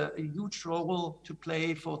has a huge role to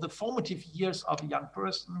play for the formative years of a young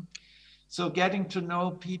person. So getting to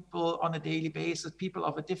know people on a daily basis, people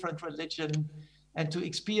of a different religion, and to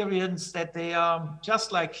experience that they are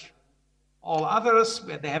just like all others,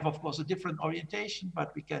 where they have, of course, a different orientation,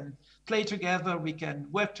 but we can play together, we can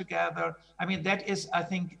work together. I mean, that is, I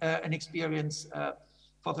think, an experience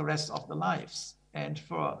for the rest of the lives and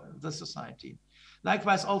for the society.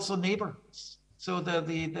 Likewise, also neighborhoods. So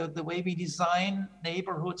the way we design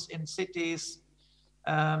neighborhoods in cities,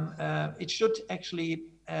 it should actually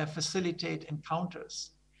facilitate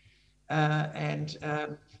encounters.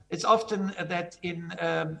 It's often that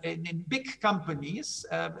in big companies,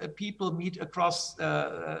 people meet across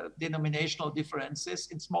denominational differences.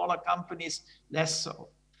 In smaller companies, less so.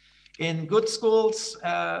 In good schools,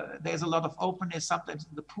 there's a lot of openness. Sometimes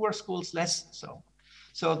in the poor schools, less so.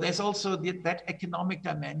 So there's also that economic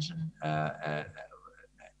dimension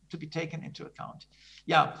to be taken into account.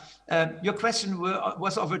 Yeah, your question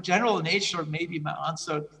was of a general nature. Maybe my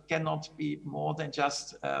answer cannot be more than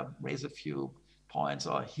just raise a few points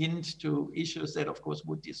or hint to issues that, of course,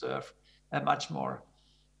 would deserve much more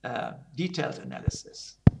detailed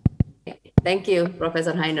analysis. Thank you,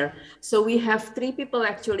 Professor Heiner. So we have three people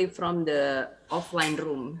actually from the offline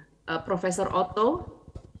room. Professor Otto.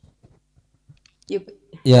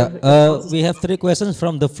 We have three questions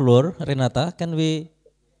from the floor. Renata, can we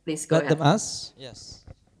please go let ahead. them ask? Yes.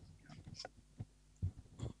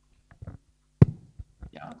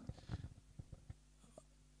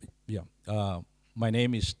 My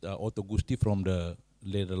name is Otto Gusti from the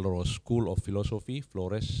Ledero School of Philosophy,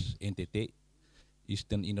 Flores, NTT,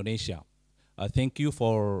 Eastern Indonesia. Thank you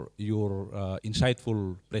for your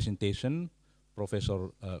insightful presentation,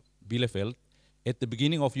 Professor Bielefeldt. At the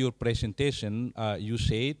beginning of your presentation, you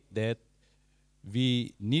said that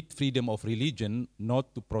we need freedom of religion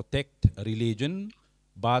not to protect religion,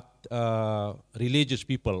 but religious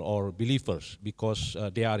people or believers, because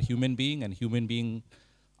they are human beings and human beings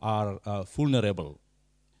are vulnerable.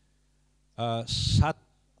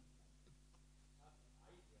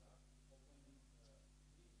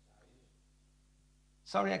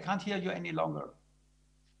 Sorry, I can't hear you any longer.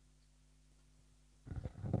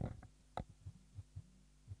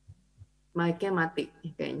 Mic-nya mati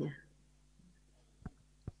kayaknya.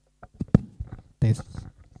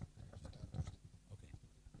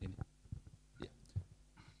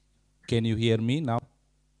 Can you hear me now?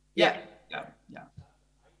 Yeah.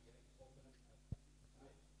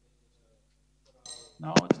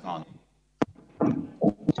 No, it's gone.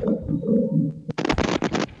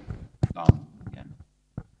 Gone again.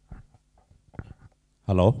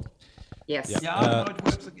 Hello? Yes. No, it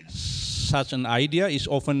works again. Such an idea is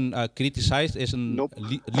often criticized as a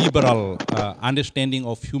liberal understanding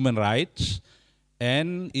of human rights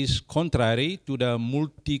and is contrary to the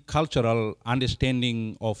multicultural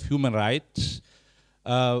understanding of human rights,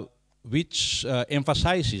 which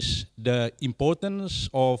emphasizes the importance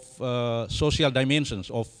of social dimensions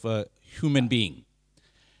of human being.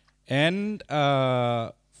 And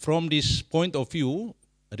from this point of view,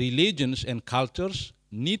 religions and cultures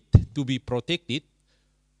need to be protected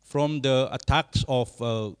from the attacks of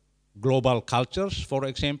global cultures, for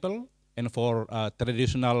example, and for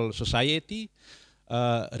traditional society.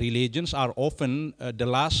 Religions are often the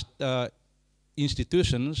last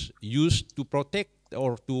institutions used to protect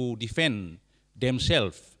or to defend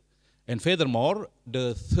themselves. And furthermore,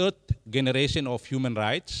 the third generation of human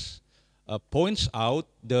rights points out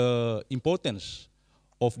the importance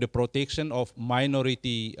of the protection of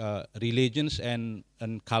minority religions and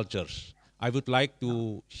cultures. I would like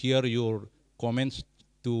to hear your comments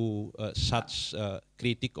to such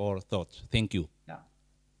critique or thoughts. Thank you.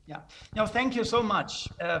 No, thank you so much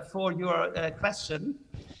for your question.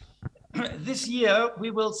 This year,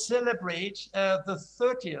 we will celebrate the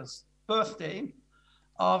 30th birthday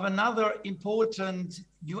of another important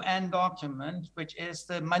UN document, which is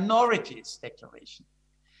the Minorities Declaration.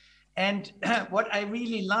 And what I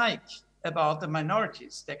really like about the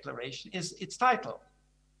Minorities Declaration is its title.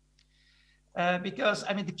 Because,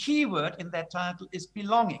 I mean, the key word in that title is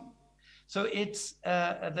belonging. So it's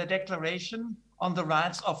the Declaration on the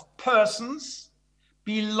Rights of Persons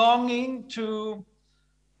belonging to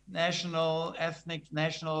national, ethnic,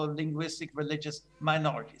 national, linguistic, religious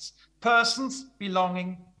minorities. Persons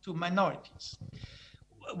belonging to minorities.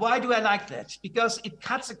 Why do I like that? Because it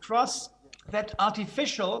cuts across that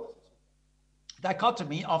artificial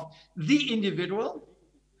dichotomy of the individual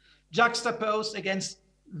juxtaposed against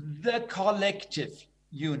the collective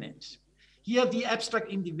unit. Here, the abstract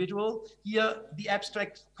individual, here, the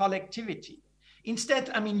abstract collectivity. Instead,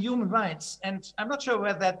 I mean, human rights, and I'm not sure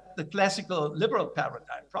whether that's the classical liberal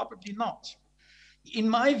paradigm, probably not. In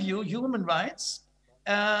my view, human rights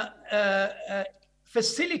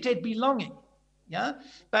facilitate belonging,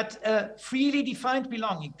 but freely defined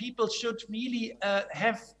belonging. People should really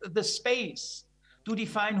have the space to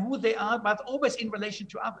define who they are, but always in relation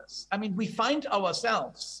to others. I mean, we find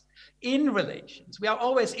ourselves in relations. We are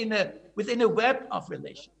always within a web of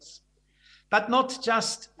relations, but not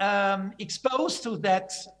just exposed to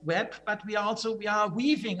that web, but we are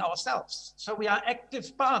weaving ourselves. So we are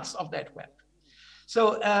active parts of that web.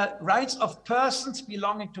 So rights of persons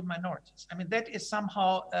belonging to minorities. I mean, that is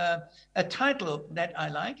somehow a title that I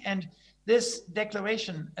like. And this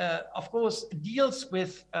declaration, of course, deals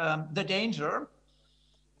with the danger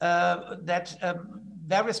that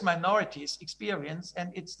various minorities experience,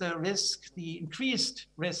 and it's the risk, the increased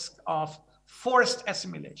risk of forced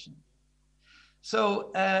assimilation. So,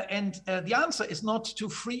 the answer is not to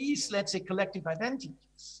freeze, let's say, collective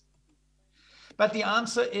identities, but the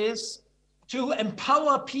answer is to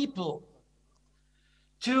empower people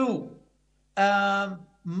to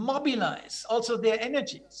mobilize also their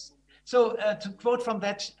energies, So to quote from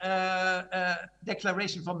that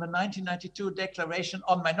declaration, from the 1992 Declaration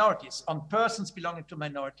on Minorities, on persons belonging to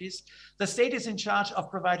minorities, the state is in charge of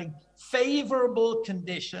providing favorable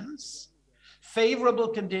conditions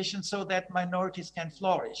so that minorities can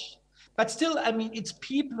flourish. But still, I mean, it's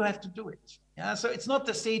people who have to do it. Yeah? So it's not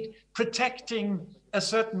the state protecting a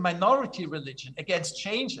certain minority religion against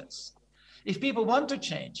changes. If people want to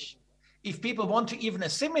change, if people want to even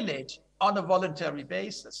assimilate on a voluntary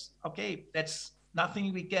basis, okay, that's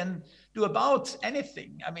nothing we can do about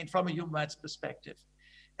anything, I mean, from a human rights perspective.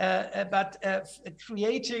 But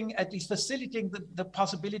creating, at least facilitating the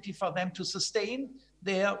possibility for them to sustain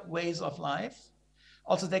their ways of life,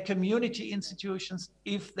 also their community institutions,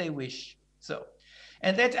 if they wish so.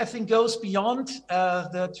 And that, I think, goes beyond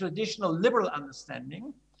the traditional liberal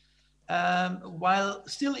understanding, while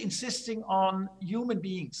still insisting on human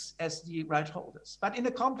beings as the right holders, but in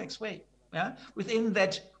a complex way, yeah? Within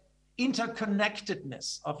that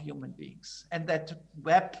interconnectedness of human beings and that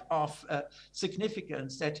web of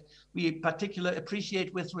significance that we particularly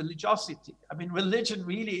appreciate with religiosity. I mean, religion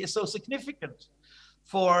really is so significant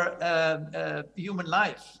for human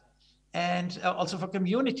life and also for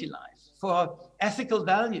community life, for ethical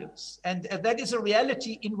values. And that is a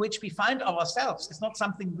reality in which we find ourselves. It's not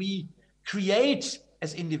something we create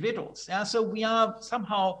as individuals. Yeah? So we are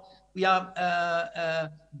somehow,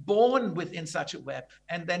 born within such a web,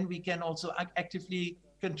 and then we can also actively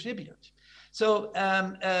contribute. So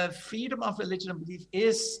freedom of religion and belief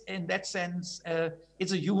is, in that sense,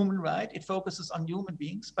 it's a human right. It focuses on human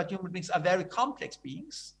beings, but human beings are very complex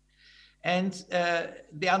beings, and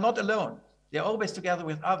they are not alone. They're always together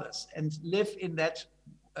with others and live in that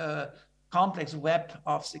complex web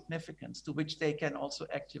of significance to which they can also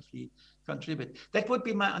actively contribute. That would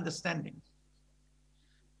be my understanding.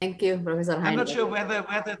 Thank you, Professor Heiner. I'm not sure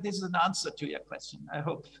whether this is an answer to your question. I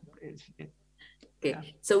hope. Okay, yeah.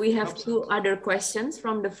 So we have two other questions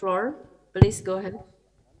from the floor. Please go ahead.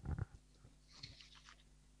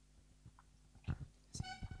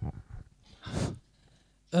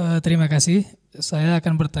 Terima kasih. Saya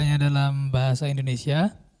akan bertanya dalam bahasa Indonesia.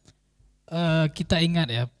 Kita ingat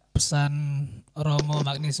ya pesan Romo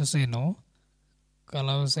Magnis Suseno.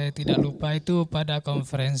 Kalau saya tidak lupa itu pada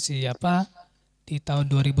konferensi di tahun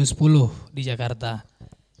 2010 di Jakarta.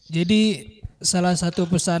 Jadi salah satu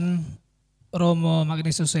pesan Romo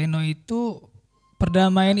Magnis Suseno itu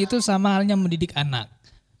perdamaian itu sama halnya mendidik anak.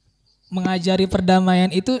 Mengajari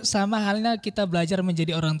perdamaian itu sama halnya kita belajar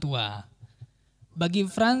menjadi orang tua. Bagi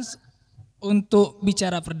Franz, untuk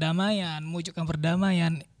bicara perdamaian, mewujudkan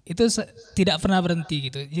perdamaian itu tidak pernah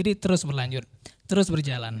berhenti gitu. Jadi terus berlanjut, terus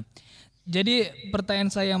berjalan. Jadi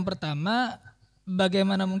pertanyaan saya yang pertama,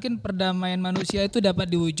 bagaimana mungkin perdamaian manusia itu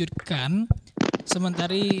dapat diwujudkan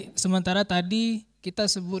sementara tadi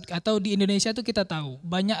kita sebut atau di Indonesia itu kita tahu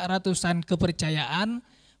banyak ratusan kepercayaan,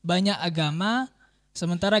 banyak agama,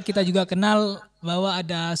 sementara kita juga kenal bahwa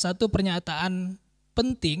ada satu pernyataan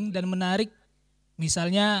penting dan menarik,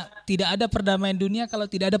 misalnya tidak ada perdamaian dunia kalau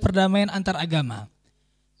tidak ada perdamaian antar agama.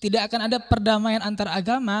 Tidak akan ada perdamaian antar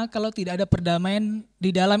agama kalau tidak ada perdamaian di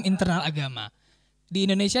dalam internal agama. Di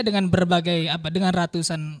Indonesia dengan berbagai dengan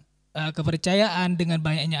ratusan kepercayaan, dengan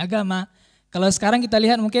banyaknya agama, kalau sekarang kita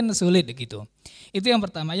lihat mungkin sulit gitu. Itu yang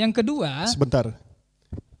pertama. Yang kedua, sebentar.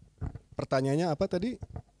 Pertanyaannya apa tadi?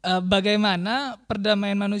 Bagaimana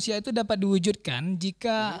perdamaian manusia itu dapat diwujudkan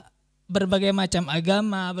jika berbagai macam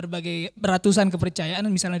agama, berbagai ratusan kepercayaan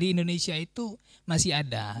misalnya di Indonesia itu masih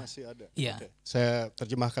ada. Masih ada. Iya. Okay. Saya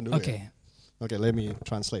terjemahkan dulu ya. Okay, let me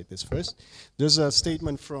translate this first. There's a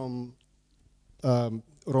statement from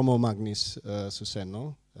Romo Magnis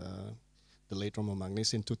Suseno, the late Romo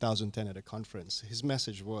Magnis, in 2010 at a conference. His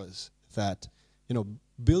message was that,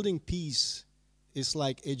 building peace is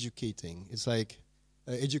like educating. It's like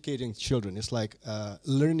educating children. It's like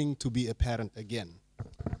learning to be a parent again.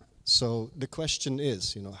 So the question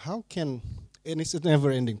is, how can, and it's a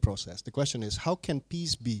never-ending process. The question is, how can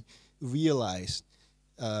peace be realized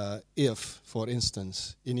if, for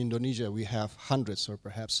instance, in Indonesia we have hundreds or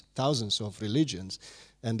perhaps thousands of religions,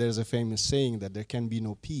 and there's a famous saying that there can be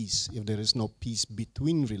no peace if there is no peace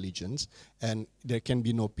between religions, and there can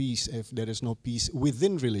be no peace if there is no peace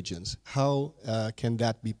within religions. How can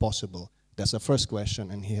that be possible? That's the first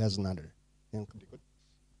question, and he has another.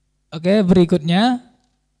 Oke, berikutnya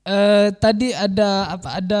tadi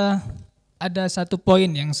ada satu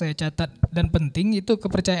poin yang saya catat dan penting, itu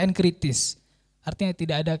kepercayaan kritis. Artinya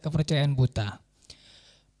tidak ada kepercayaan buta.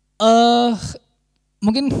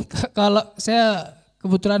 Mungkin kalau saya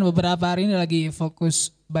kebetulan beberapa hari ini lagi fokus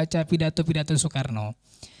baca pidato-pidato Soekarno.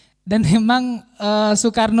 Dan memang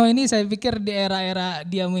Soekarno ini saya pikir di era-era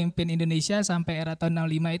dia memimpin Indonesia sampai era tahun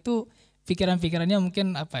 65 itu pikiran-pikirannya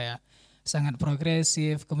mungkin apa ya, sangat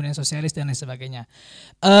progresif, kemudian sosialis dan lain sebagainya.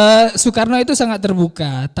 Soekarno itu sangat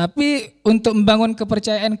terbuka, tapi untuk membangun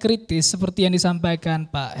kepercayaan kritis seperti yang disampaikan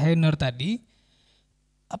Pak Heiner tadi,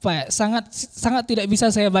 apa ya, sangat tidak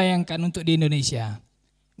bisa saya bayangkan untuk di Indonesia.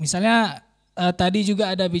 Misalnya tadi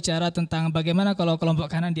juga ada bicara tentang bagaimana kalau kelompok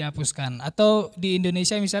kanan dihapuskan, atau di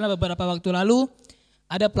Indonesia misalnya beberapa waktu lalu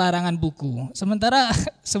ada pelarangan buku. Sementara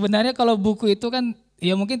sebenarnya kalau buku itu kan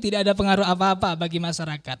ya mungkin tidak ada pengaruh apa-apa bagi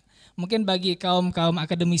masyarakat. Mungkin bagi kaum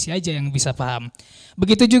akademisi aja yang bisa paham.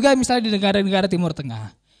 Begitu juga misalnya di negara-negara Timur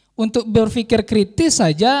Tengah. Untuk berpikir kritis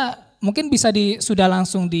saja mungkin bisa sudah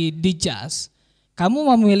langsung dijudge. Kamu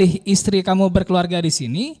memilih istri kamu berkeluarga di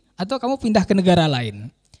sini atau kamu pindah ke negara lain.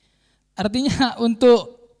 Artinya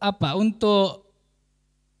untuk apa? Untuk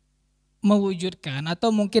mewujudkan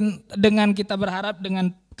atau mungkin dengan kita berharap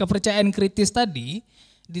dengan kepercayaan kritis tadi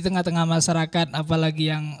di tengah-tengah masyarakat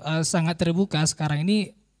apalagi yang sangat terbuka sekarang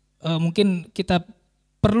ini, mungkin kita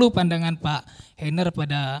perlu pandangan Pak Heiner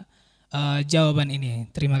pada jawaban ini.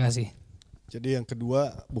 Terima kasih. Jadi yang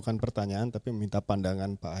kedua bukan pertanyaan tapi minta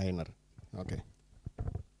pandangan Pak Heiner. Oke.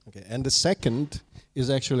 Okay, and the second is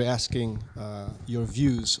actually asking your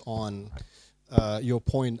views on your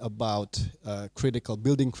point about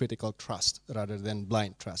building critical trust rather than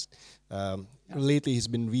blind trust. Lately, he's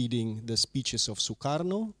been reading the speeches of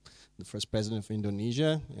Sukarno, the first president of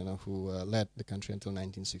Indonesia, who led the country until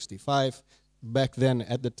 1965. Back then,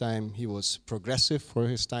 at the time, he was progressive for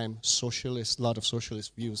his time, socialist, a lot of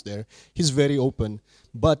socialist views there. He's very open,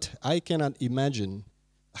 but I cannot imagine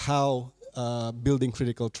how building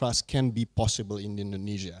critical trust can be possible in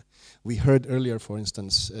Indonesia. We heard earlier, for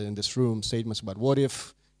instance, in this room, statements about what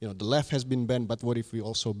if the left has been banned, but what if we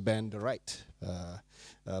also ban the right,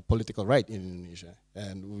 political right in Indonesia?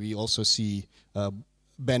 And we also see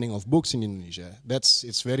banning of books in Indonesia.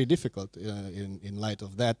 It's very difficult in light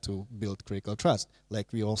of that to build critical trust. Like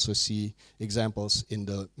we also see examples in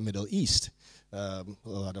the Middle East. A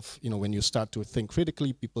lot of, when you start to think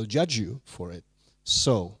critically, people judge you for it.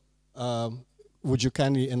 So, would you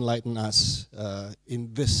kindly enlighten us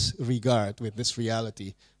in this regard, with this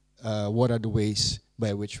reality, what are the ways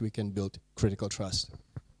by which we can build critical trust?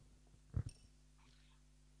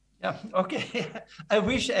 Yeah, okay. I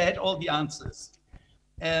wish I had all the answers.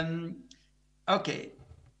 Okay.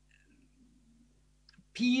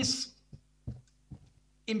 Peace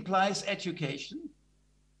implies education,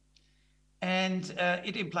 and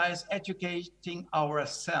it implies educating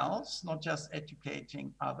ourselves, not just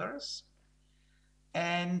educating others.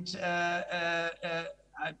 And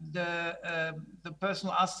the person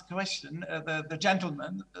who asked the question, the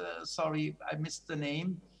gentleman, sorry, I missed the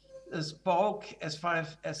name, spoke, as far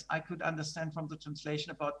as I could understand from the translation,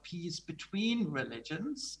 about peace between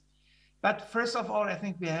religions. But first of all, I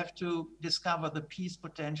think we have to discover the peace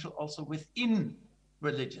potential also within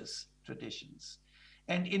religious traditions.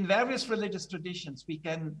 And in various religious traditions, we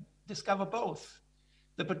can discover both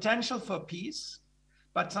the potential for peace,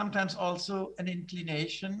 but sometimes also an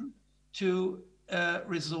inclination to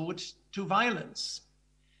resort to violence.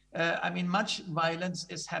 I mean, much violence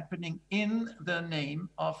is happening in the name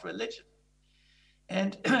of religion.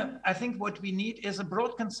 And I think what we need is a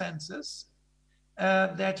broad consensus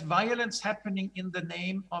that violence happening in the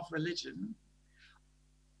name of religion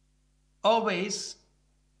always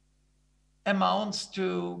amounts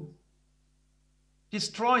to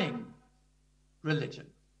destroying religion.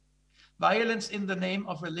 Violence in the name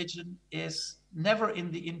of religion is never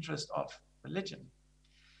in the interest of religion.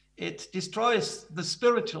 It destroys the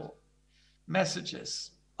spiritual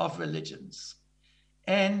messages of religions.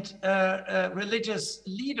 And religious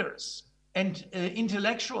leaders and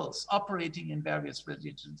intellectuals operating in various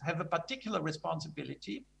religions have a particular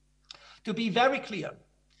responsibility to be very clear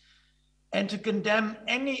and to condemn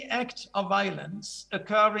any act of violence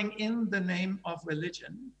occurring in the name of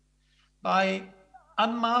religion by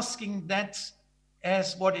unmasking that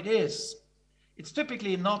as what it is. It's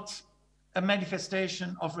typically not a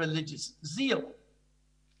manifestation of religious zeal,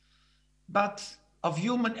 but of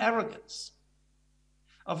human arrogance.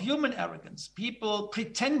 Of human arrogance, people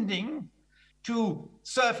pretending to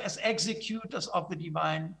serve as executors of the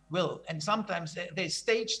divine will. And sometimes they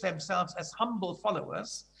stage themselves as humble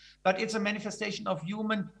followers, but it's a manifestation of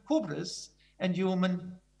human hubris and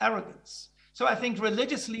human arrogance. So I think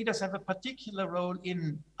religious leaders have a particular role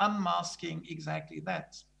in unmasking exactly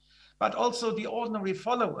that. But also the ordinary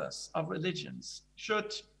followers of religions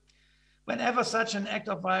should, whenever such an act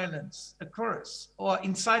of violence occurs or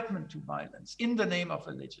incitement to violence in the name of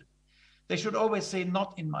religion, They should always say,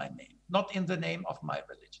 not in my name, not in the name of my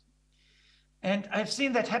religion. And I've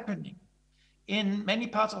seen that happening in many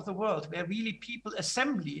parts of the world, where really people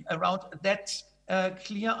assembly around that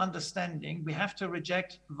clear understanding. We have to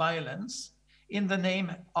reject violence in the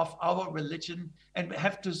name of our religion, and we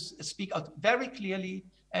have to speak out very clearly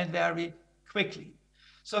and very quickly.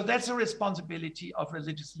 So that's a responsibility of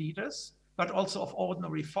religious leaders, but also of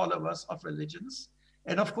ordinary followers of religions.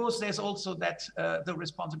 And of course, there's also that the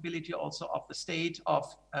responsibility also of the state of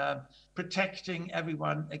protecting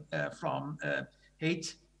everyone from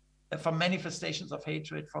hate, from manifestations of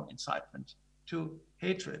hatred, from incitement to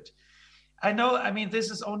hatred. I know, I mean, this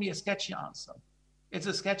is only a sketchy answer. It's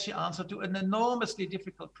a sketchy answer to an enormously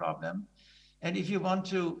difficult problem. And if you want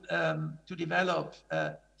to develop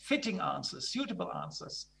fitting answers, suitable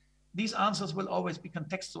answers, these answers will always be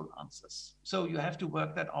contextual answers. So you have to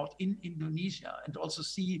work that out in Indonesia and also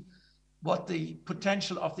see what the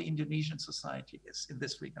potential of the Indonesian society is in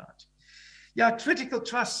this regard. Yeah, critical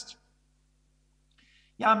trust.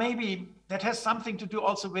 Yeah, maybe that has something to do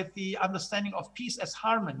also with the understanding of peace as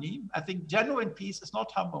harmony. I think genuine peace is not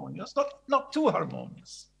harmonious, not too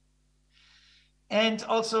harmonious. And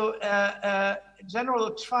also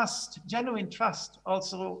genuine trust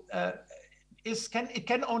also it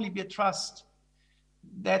can only be a trust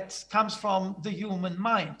that comes from the human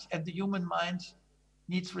mind, and the human mind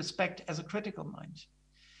needs respect as a critical mind.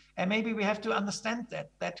 And maybe we have to understand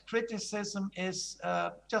that criticism is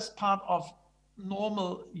just part of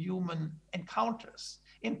normal human encounters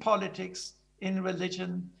in politics, in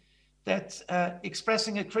religion, that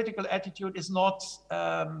expressing a critical attitude is not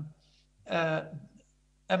a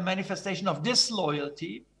manifestation of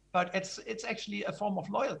disloyalty, but it's actually a form of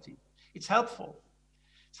loyalty. It's helpful.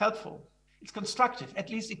 It's helpful. It's constructive. At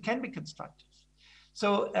least it can be constructive.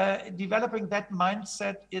 So developing that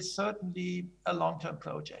mindset is certainly a long-term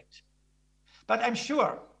project. But I'm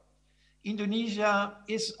sure Indonesia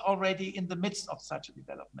is already in the midst of such a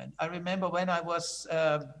development. I remember when I was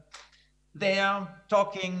there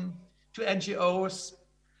talking to NGOs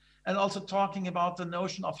and also talking about the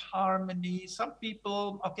notion of harmony. Some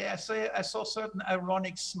people, okay, I saw certain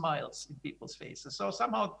ironic smiles in people's faces. So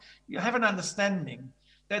somehow you have an understanding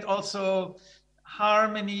that also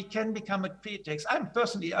harmony can become a pretext. I'm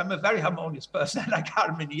a very harmonious person. I like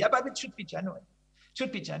harmony, yeah, but it should be genuine. It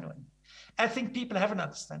should be genuine. I think people have an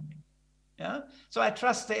understanding. Yeah, so I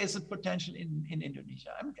trust there is a potential in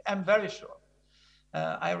Indonesia. I'm very sure.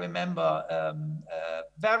 I remember a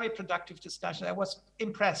very productive discussion. I was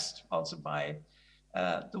impressed also by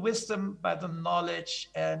the wisdom, by the knowledge,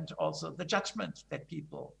 and also the judgment that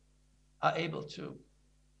people are able to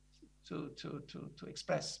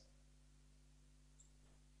express.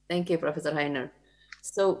 Thank you, Professor Heiner.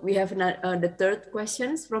 So we have the third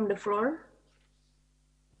questions from the floor.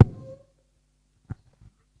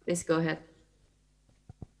 Please go ahead.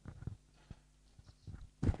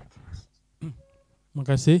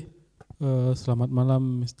 Makasih. Selamat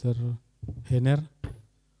malam, Mr. Heiner.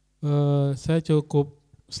 Saya cukup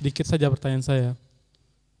sedikit saja pertanyaan saya.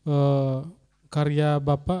 Karya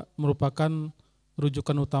Bapak merupakan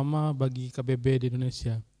rujukan utama bagi KBB di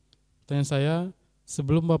Indonesia. Pertanyaan saya,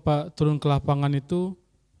 sebelum Bapak turun ke lapangan itu,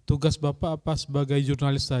 tugas Bapak apa sebagai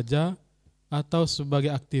jurnalis saja, atau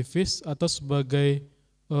sebagai aktivis, atau sebagai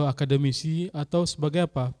akademisi, atau sebagai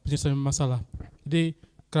apa penyelesaian masalah? Jadi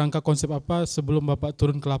kerangka konsep apa sebelum Bapak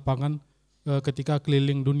turun ke lapangan ketika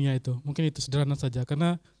keliling dunia itu? Mungkin itu sederhana saja,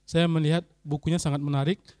 karena saya melihat bukunya sangat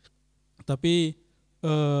menarik, tapi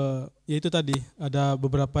ya itu tadi, ada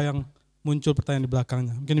beberapa yang muncul pertanyaan di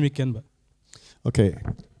belakangnya. Mungkin demikian, Mbak. Okay,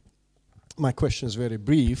 my question is very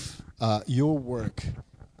brief. Your work,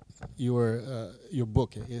 your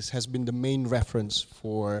book has been the main reference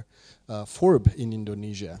for Forbes in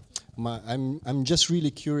Indonesia. I'm just really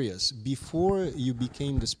curious. Before you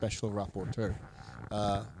became the special rapporteur,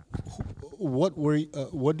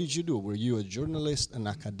 what did you do? Were you a journalist, an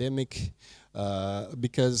academic?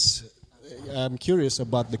 Because I'm curious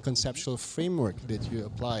about the conceptual framework that you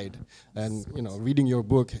applied, and reading your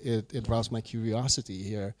book, it roused my curiosity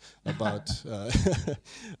here about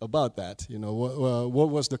about that. What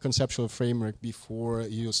was the conceptual framework before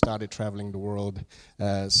you started traveling the world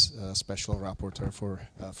as a special rapporteur for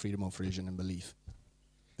freedom of religion and belief?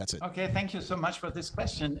 That's it. Okay, thank you so much for this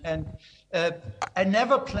question. And I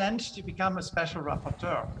never planned to become a special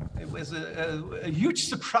rapporteur. It was a huge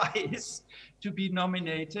surprise to be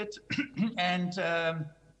nominated, and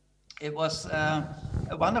it was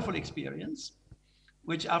a wonderful experience,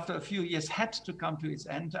 which after a few years had to come to its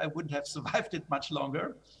end. I wouldn't have survived it much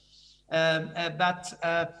longer. But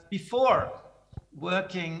before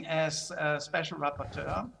working as a special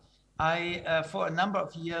rapporteur, I, for a number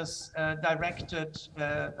of years,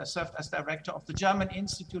 served as director of the German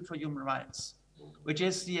Institute for Human Rights, which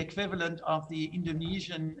is the equivalent of the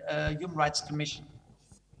Indonesian Human Rights Commission.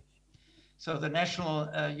 So the National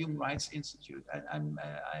Human Rights Institute.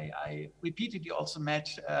 I repeatedly also met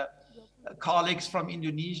colleagues from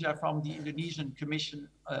Indonesia, from the Indonesian Commission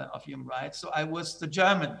of Human Rights. So I was the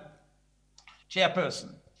German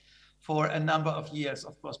chairperson for a number of years,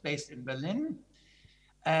 of course, based in Berlin.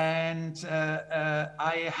 And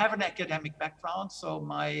I have an academic background, so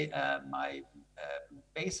my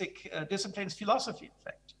basic discipline is philosophy, in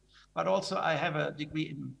fact. But also I have a degree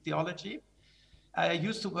in theology. I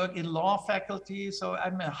used to work in law faculty, so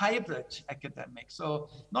I'm a hybrid academic. So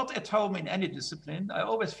not at home in any discipline. I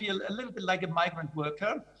always feel a little bit like a migrant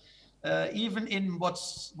worker, even in what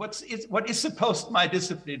is supposed my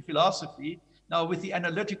discipline, philosophy. Now with the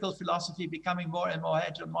analytical philosophy becoming more and more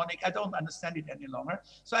hegemonic, I don't understand it any longer.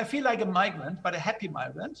 So I feel like a migrant, but a happy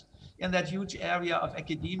migrant in that huge area of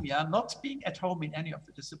academia, not being at home in any of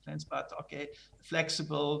the disciplines, but okay,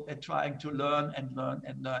 flexible and trying to learn and learn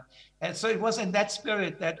and learn. And so it was in that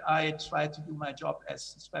spirit that I tried to do my job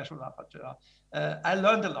as special rapporteur. I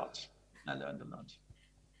learned a lot.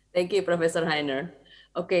 Thank you, Professor Heiner.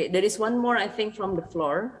 Okay, there is one more, I think, from the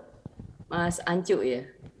floor. Mas Ancu, yeah.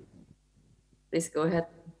 Please go ahead.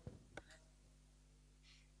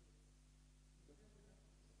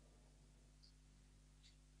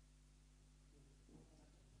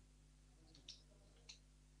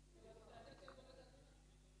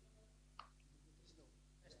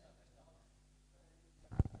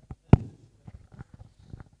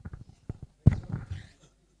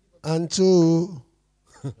 Ancu,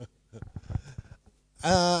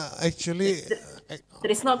 actually,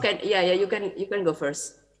 There is no you can go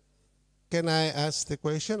first. Can I ask the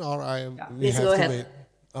question, or Please go ahead.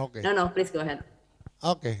 Okay. No, please go ahead.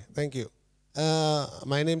 Okay, thank you.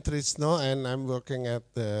 My name is Trisno, and I'm working at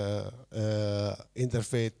the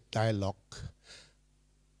Interfaith Dialogue.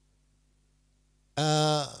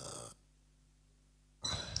 I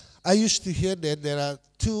used to hear that there are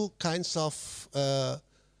two kinds of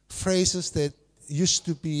phrases that used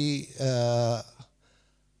to be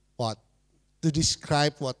to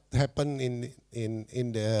describe what happened in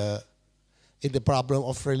the problem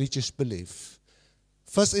of religious belief.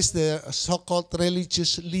 First is the so-called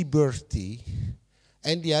religious liberty,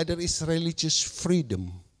 and the other is religious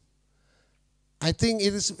freedom. I think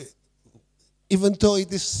it is, even though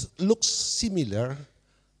it looks similar,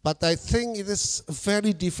 but I think it is a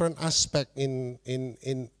very different aspect in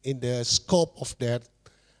the scope of that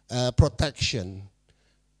protection.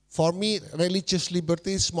 For me, religious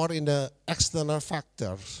liberty is more in the external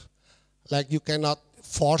factors, like you cannot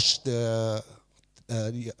force the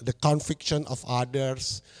conviction of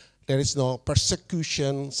others. There is no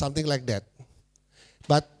persecution, something like that.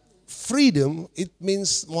 But freedom, it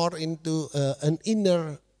means more into an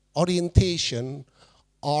inner orientation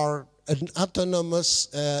or an autonomous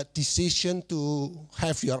decision to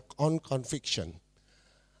have your own conviction.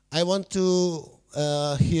 I want to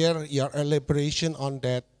hear your elaboration on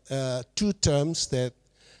that two terms that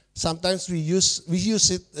sometimes we use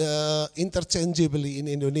it interchangeably in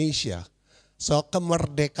Indonesia. So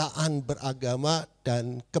kemerdekaan beragama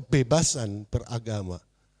dan kebebasan beragama.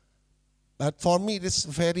 But for me, it's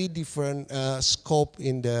very different scope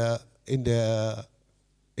in the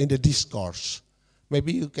discourse.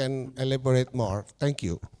 Maybe you can elaborate more. Thank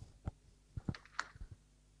you.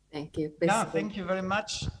 Thank you. Yeah, thank you very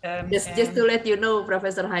much. Just to let you know,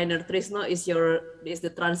 Professor Heiner, Trisno is the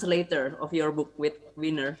translator of your book with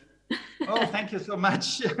Wiener. Oh, thank you so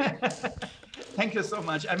much. Thank you so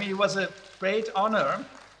much. I mean, it was a great honor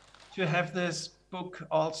to have this book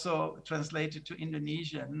also translated to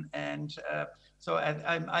Indonesian, and so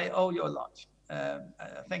I owe you a lot.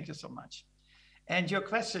 Thank you so much. And your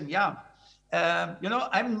question, yeah, you know,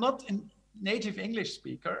 I'm not a native English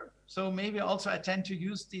speaker, so maybe also I tend to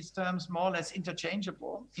use these terms more or less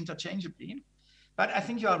interchangeably. But I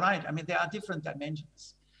think you are right. I mean, there are different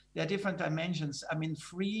dimensions. There are different dimensions. I mean,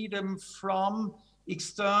 freedom from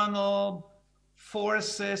external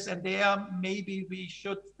forces, and there maybe we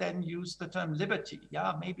should then use the term liberty.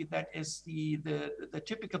 Yeah, maybe that is the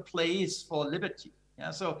typical place for liberty.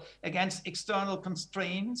 Yeah, so against external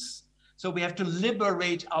constraints. So we have to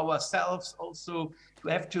liberate ourselves also.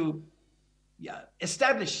 We have to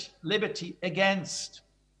establish liberty against.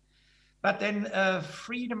 But then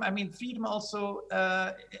freedom, I mean, freedom also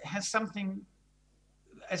has something,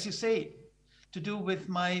 as you say, to do with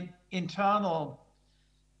my internal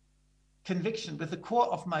conviction, with the core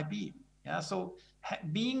of my being. Yeah, so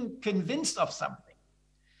being convinced of something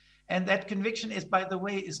And that conviction is, by the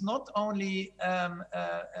way, is not only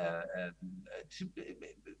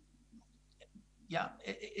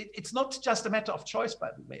it's not just a matter of choice,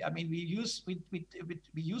 by the way. I mean, we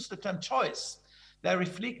use the term choice very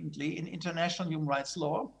frequently in international human rights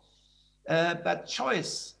law, but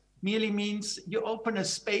choice merely means you open a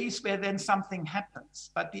space where then something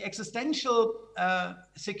happens. But the existential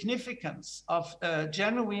significance of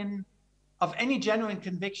any genuine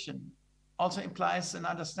conviction also implies an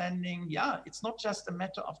understanding, it's not just a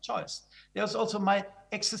matter of choice. There's also my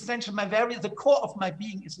existential, the core of my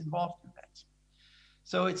being is involved in that.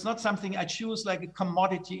 So it's not something I choose like a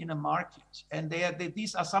commodity in a market. And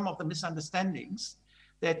these are some of the misunderstandings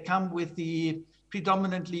that come with the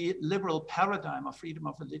predominantly liberal paradigm of freedom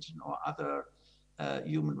of religion or other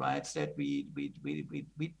human rights that we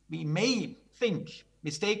may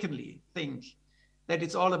mistakenly think that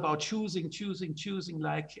it's all about choosing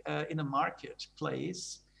like in a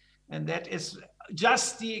marketplace. And that is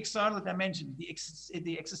just the external dimension.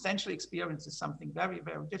 The existential experience is something very,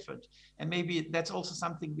 very different. And maybe that's also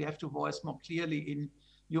something we have to voice more clearly in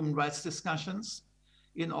human rights discussions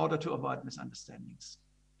in order to avoid misunderstandings.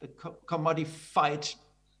 The commodified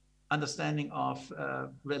understanding of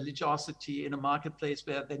religiosity in a marketplace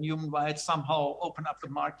where then human rights somehow open up the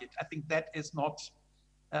market. I think that is not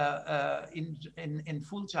in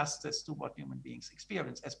full justice to what human beings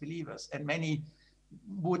experience as believers. And many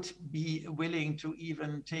would be willing to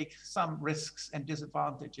even take some risks and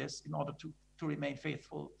disadvantages in order to remain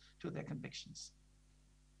faithful to their convictions.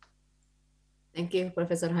 Thank you,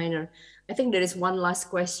 Professor Heiner. I think there is one last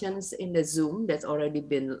question in the Zoom that's already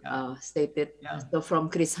been stated. So from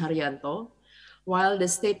Chris Haryanto, while the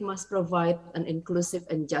state must provide an inclusive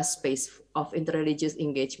and just space of interreligious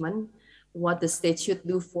engagement, what the state should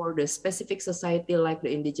do for the specific society like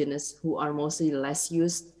the indigenous who are mostly less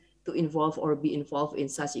used to involve or be involved in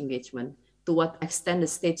such engagement? To what extent the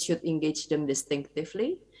state should engage them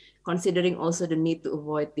distinctively, considering also the need to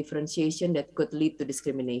avoid differentiation that could lead to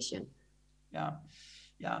discrimination?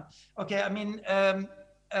 Okay, I mean,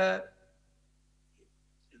 I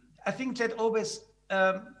think that always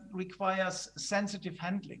requires sensitive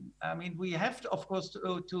handling. I mean, we have to, of course,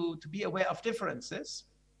 to be aware of differences,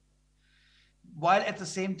 while at the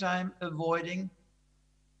same time avoiding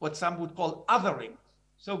what some would call othering.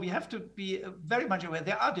 So we have to be very much aware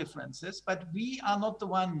there are differences, but we are not the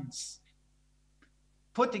ones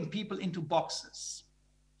putting people into boxes.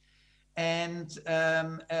 And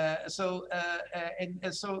so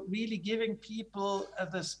really giving people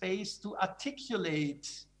the space to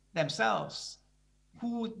articulate themselves,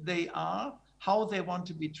 who they are, how they want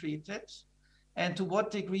to be treated, and to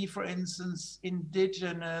what degree, for instance,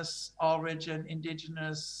 indigenous origin,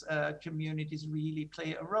 indigenous communities really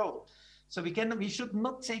play a role. So we should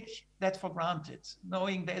not take that for granted,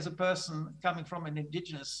 knowing there is a person coming from an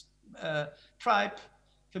indigenous tribe,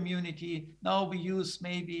 community. Now we use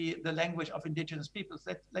maybe the language of indigenous peoples.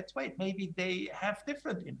 Let's wait, maybe they have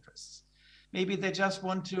different interests. Maybe they just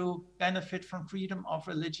want to benefit from freedom of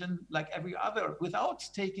religion like every other without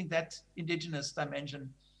taking that indigenous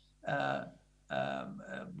dimension,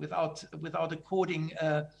 without according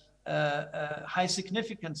high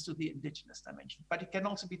significance to the indigenous dimension. But it can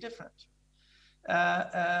also be different.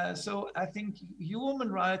 So I think human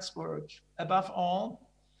rights work, above all,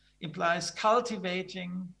 implies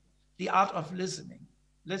cultivating the art of listening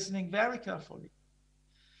very carefully.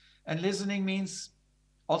 And listening means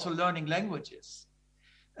also learning languages.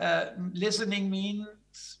 Listening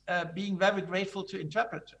means being very grateful to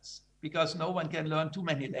interpreters, because no one can learn too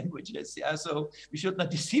many languages. So we should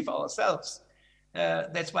not deceive ourselves.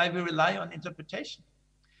 That's why we rely on interpretation.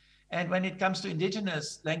 And when it comes to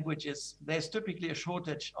indigenous languages, there's typically a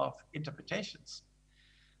shortage of interpretations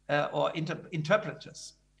or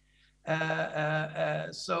interpreters. The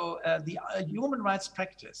human rights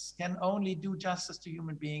practice can only do justice to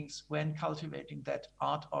human beings when cultivating that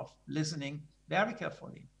art of listening very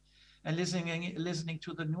carefully and listening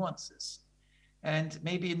to the nuances. And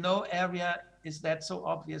maybe no area is that so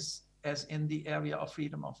obvious as in the area of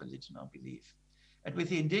freedom of religion or belief. And with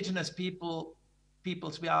the indigenous peoples,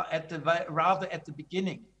 we are rather at the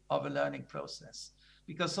beginning of a learning process,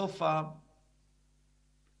 because so far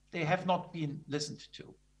they have not been listened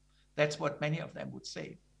to. That's what many of them would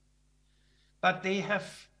say. But they are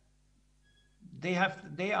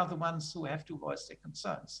the ones who have to voice their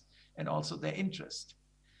concerns and also their interest.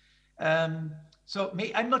 I'm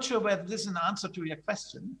not sure whether this is an answer to your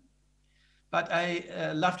question, but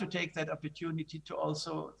I love to take that opportunity to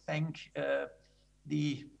also thank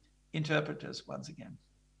the interpreters once again.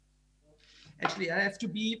 Actually, I have to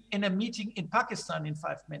be in a meeting in Pakistan in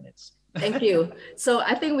 5 minutes. Thank you. So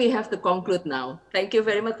I think we have to conclude now. Thank you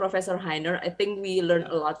very much, Professor Heiner. I think we learned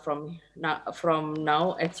a lot from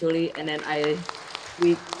now actually, and then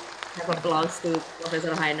we have applause to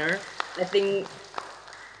Professor Heiner. I think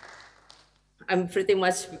I'm pretty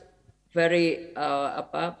much very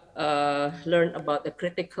learn about the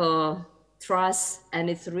critical trust, and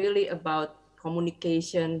it's really about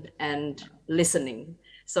communication and listening.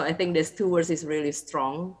 So I think these two words is really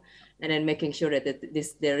strong, and then making sure that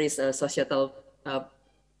there is a societal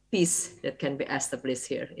peace that can be established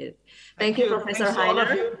here. Thank you, Professor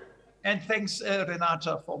Heiner. And thanks,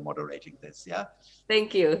 Renata, for moderating this. Yeah.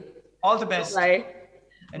 Thank you. All the best. Bye.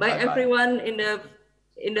 Bye, everyone in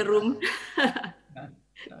the room.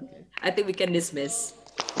 Okay. I think we can dismiss.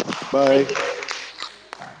 Bye.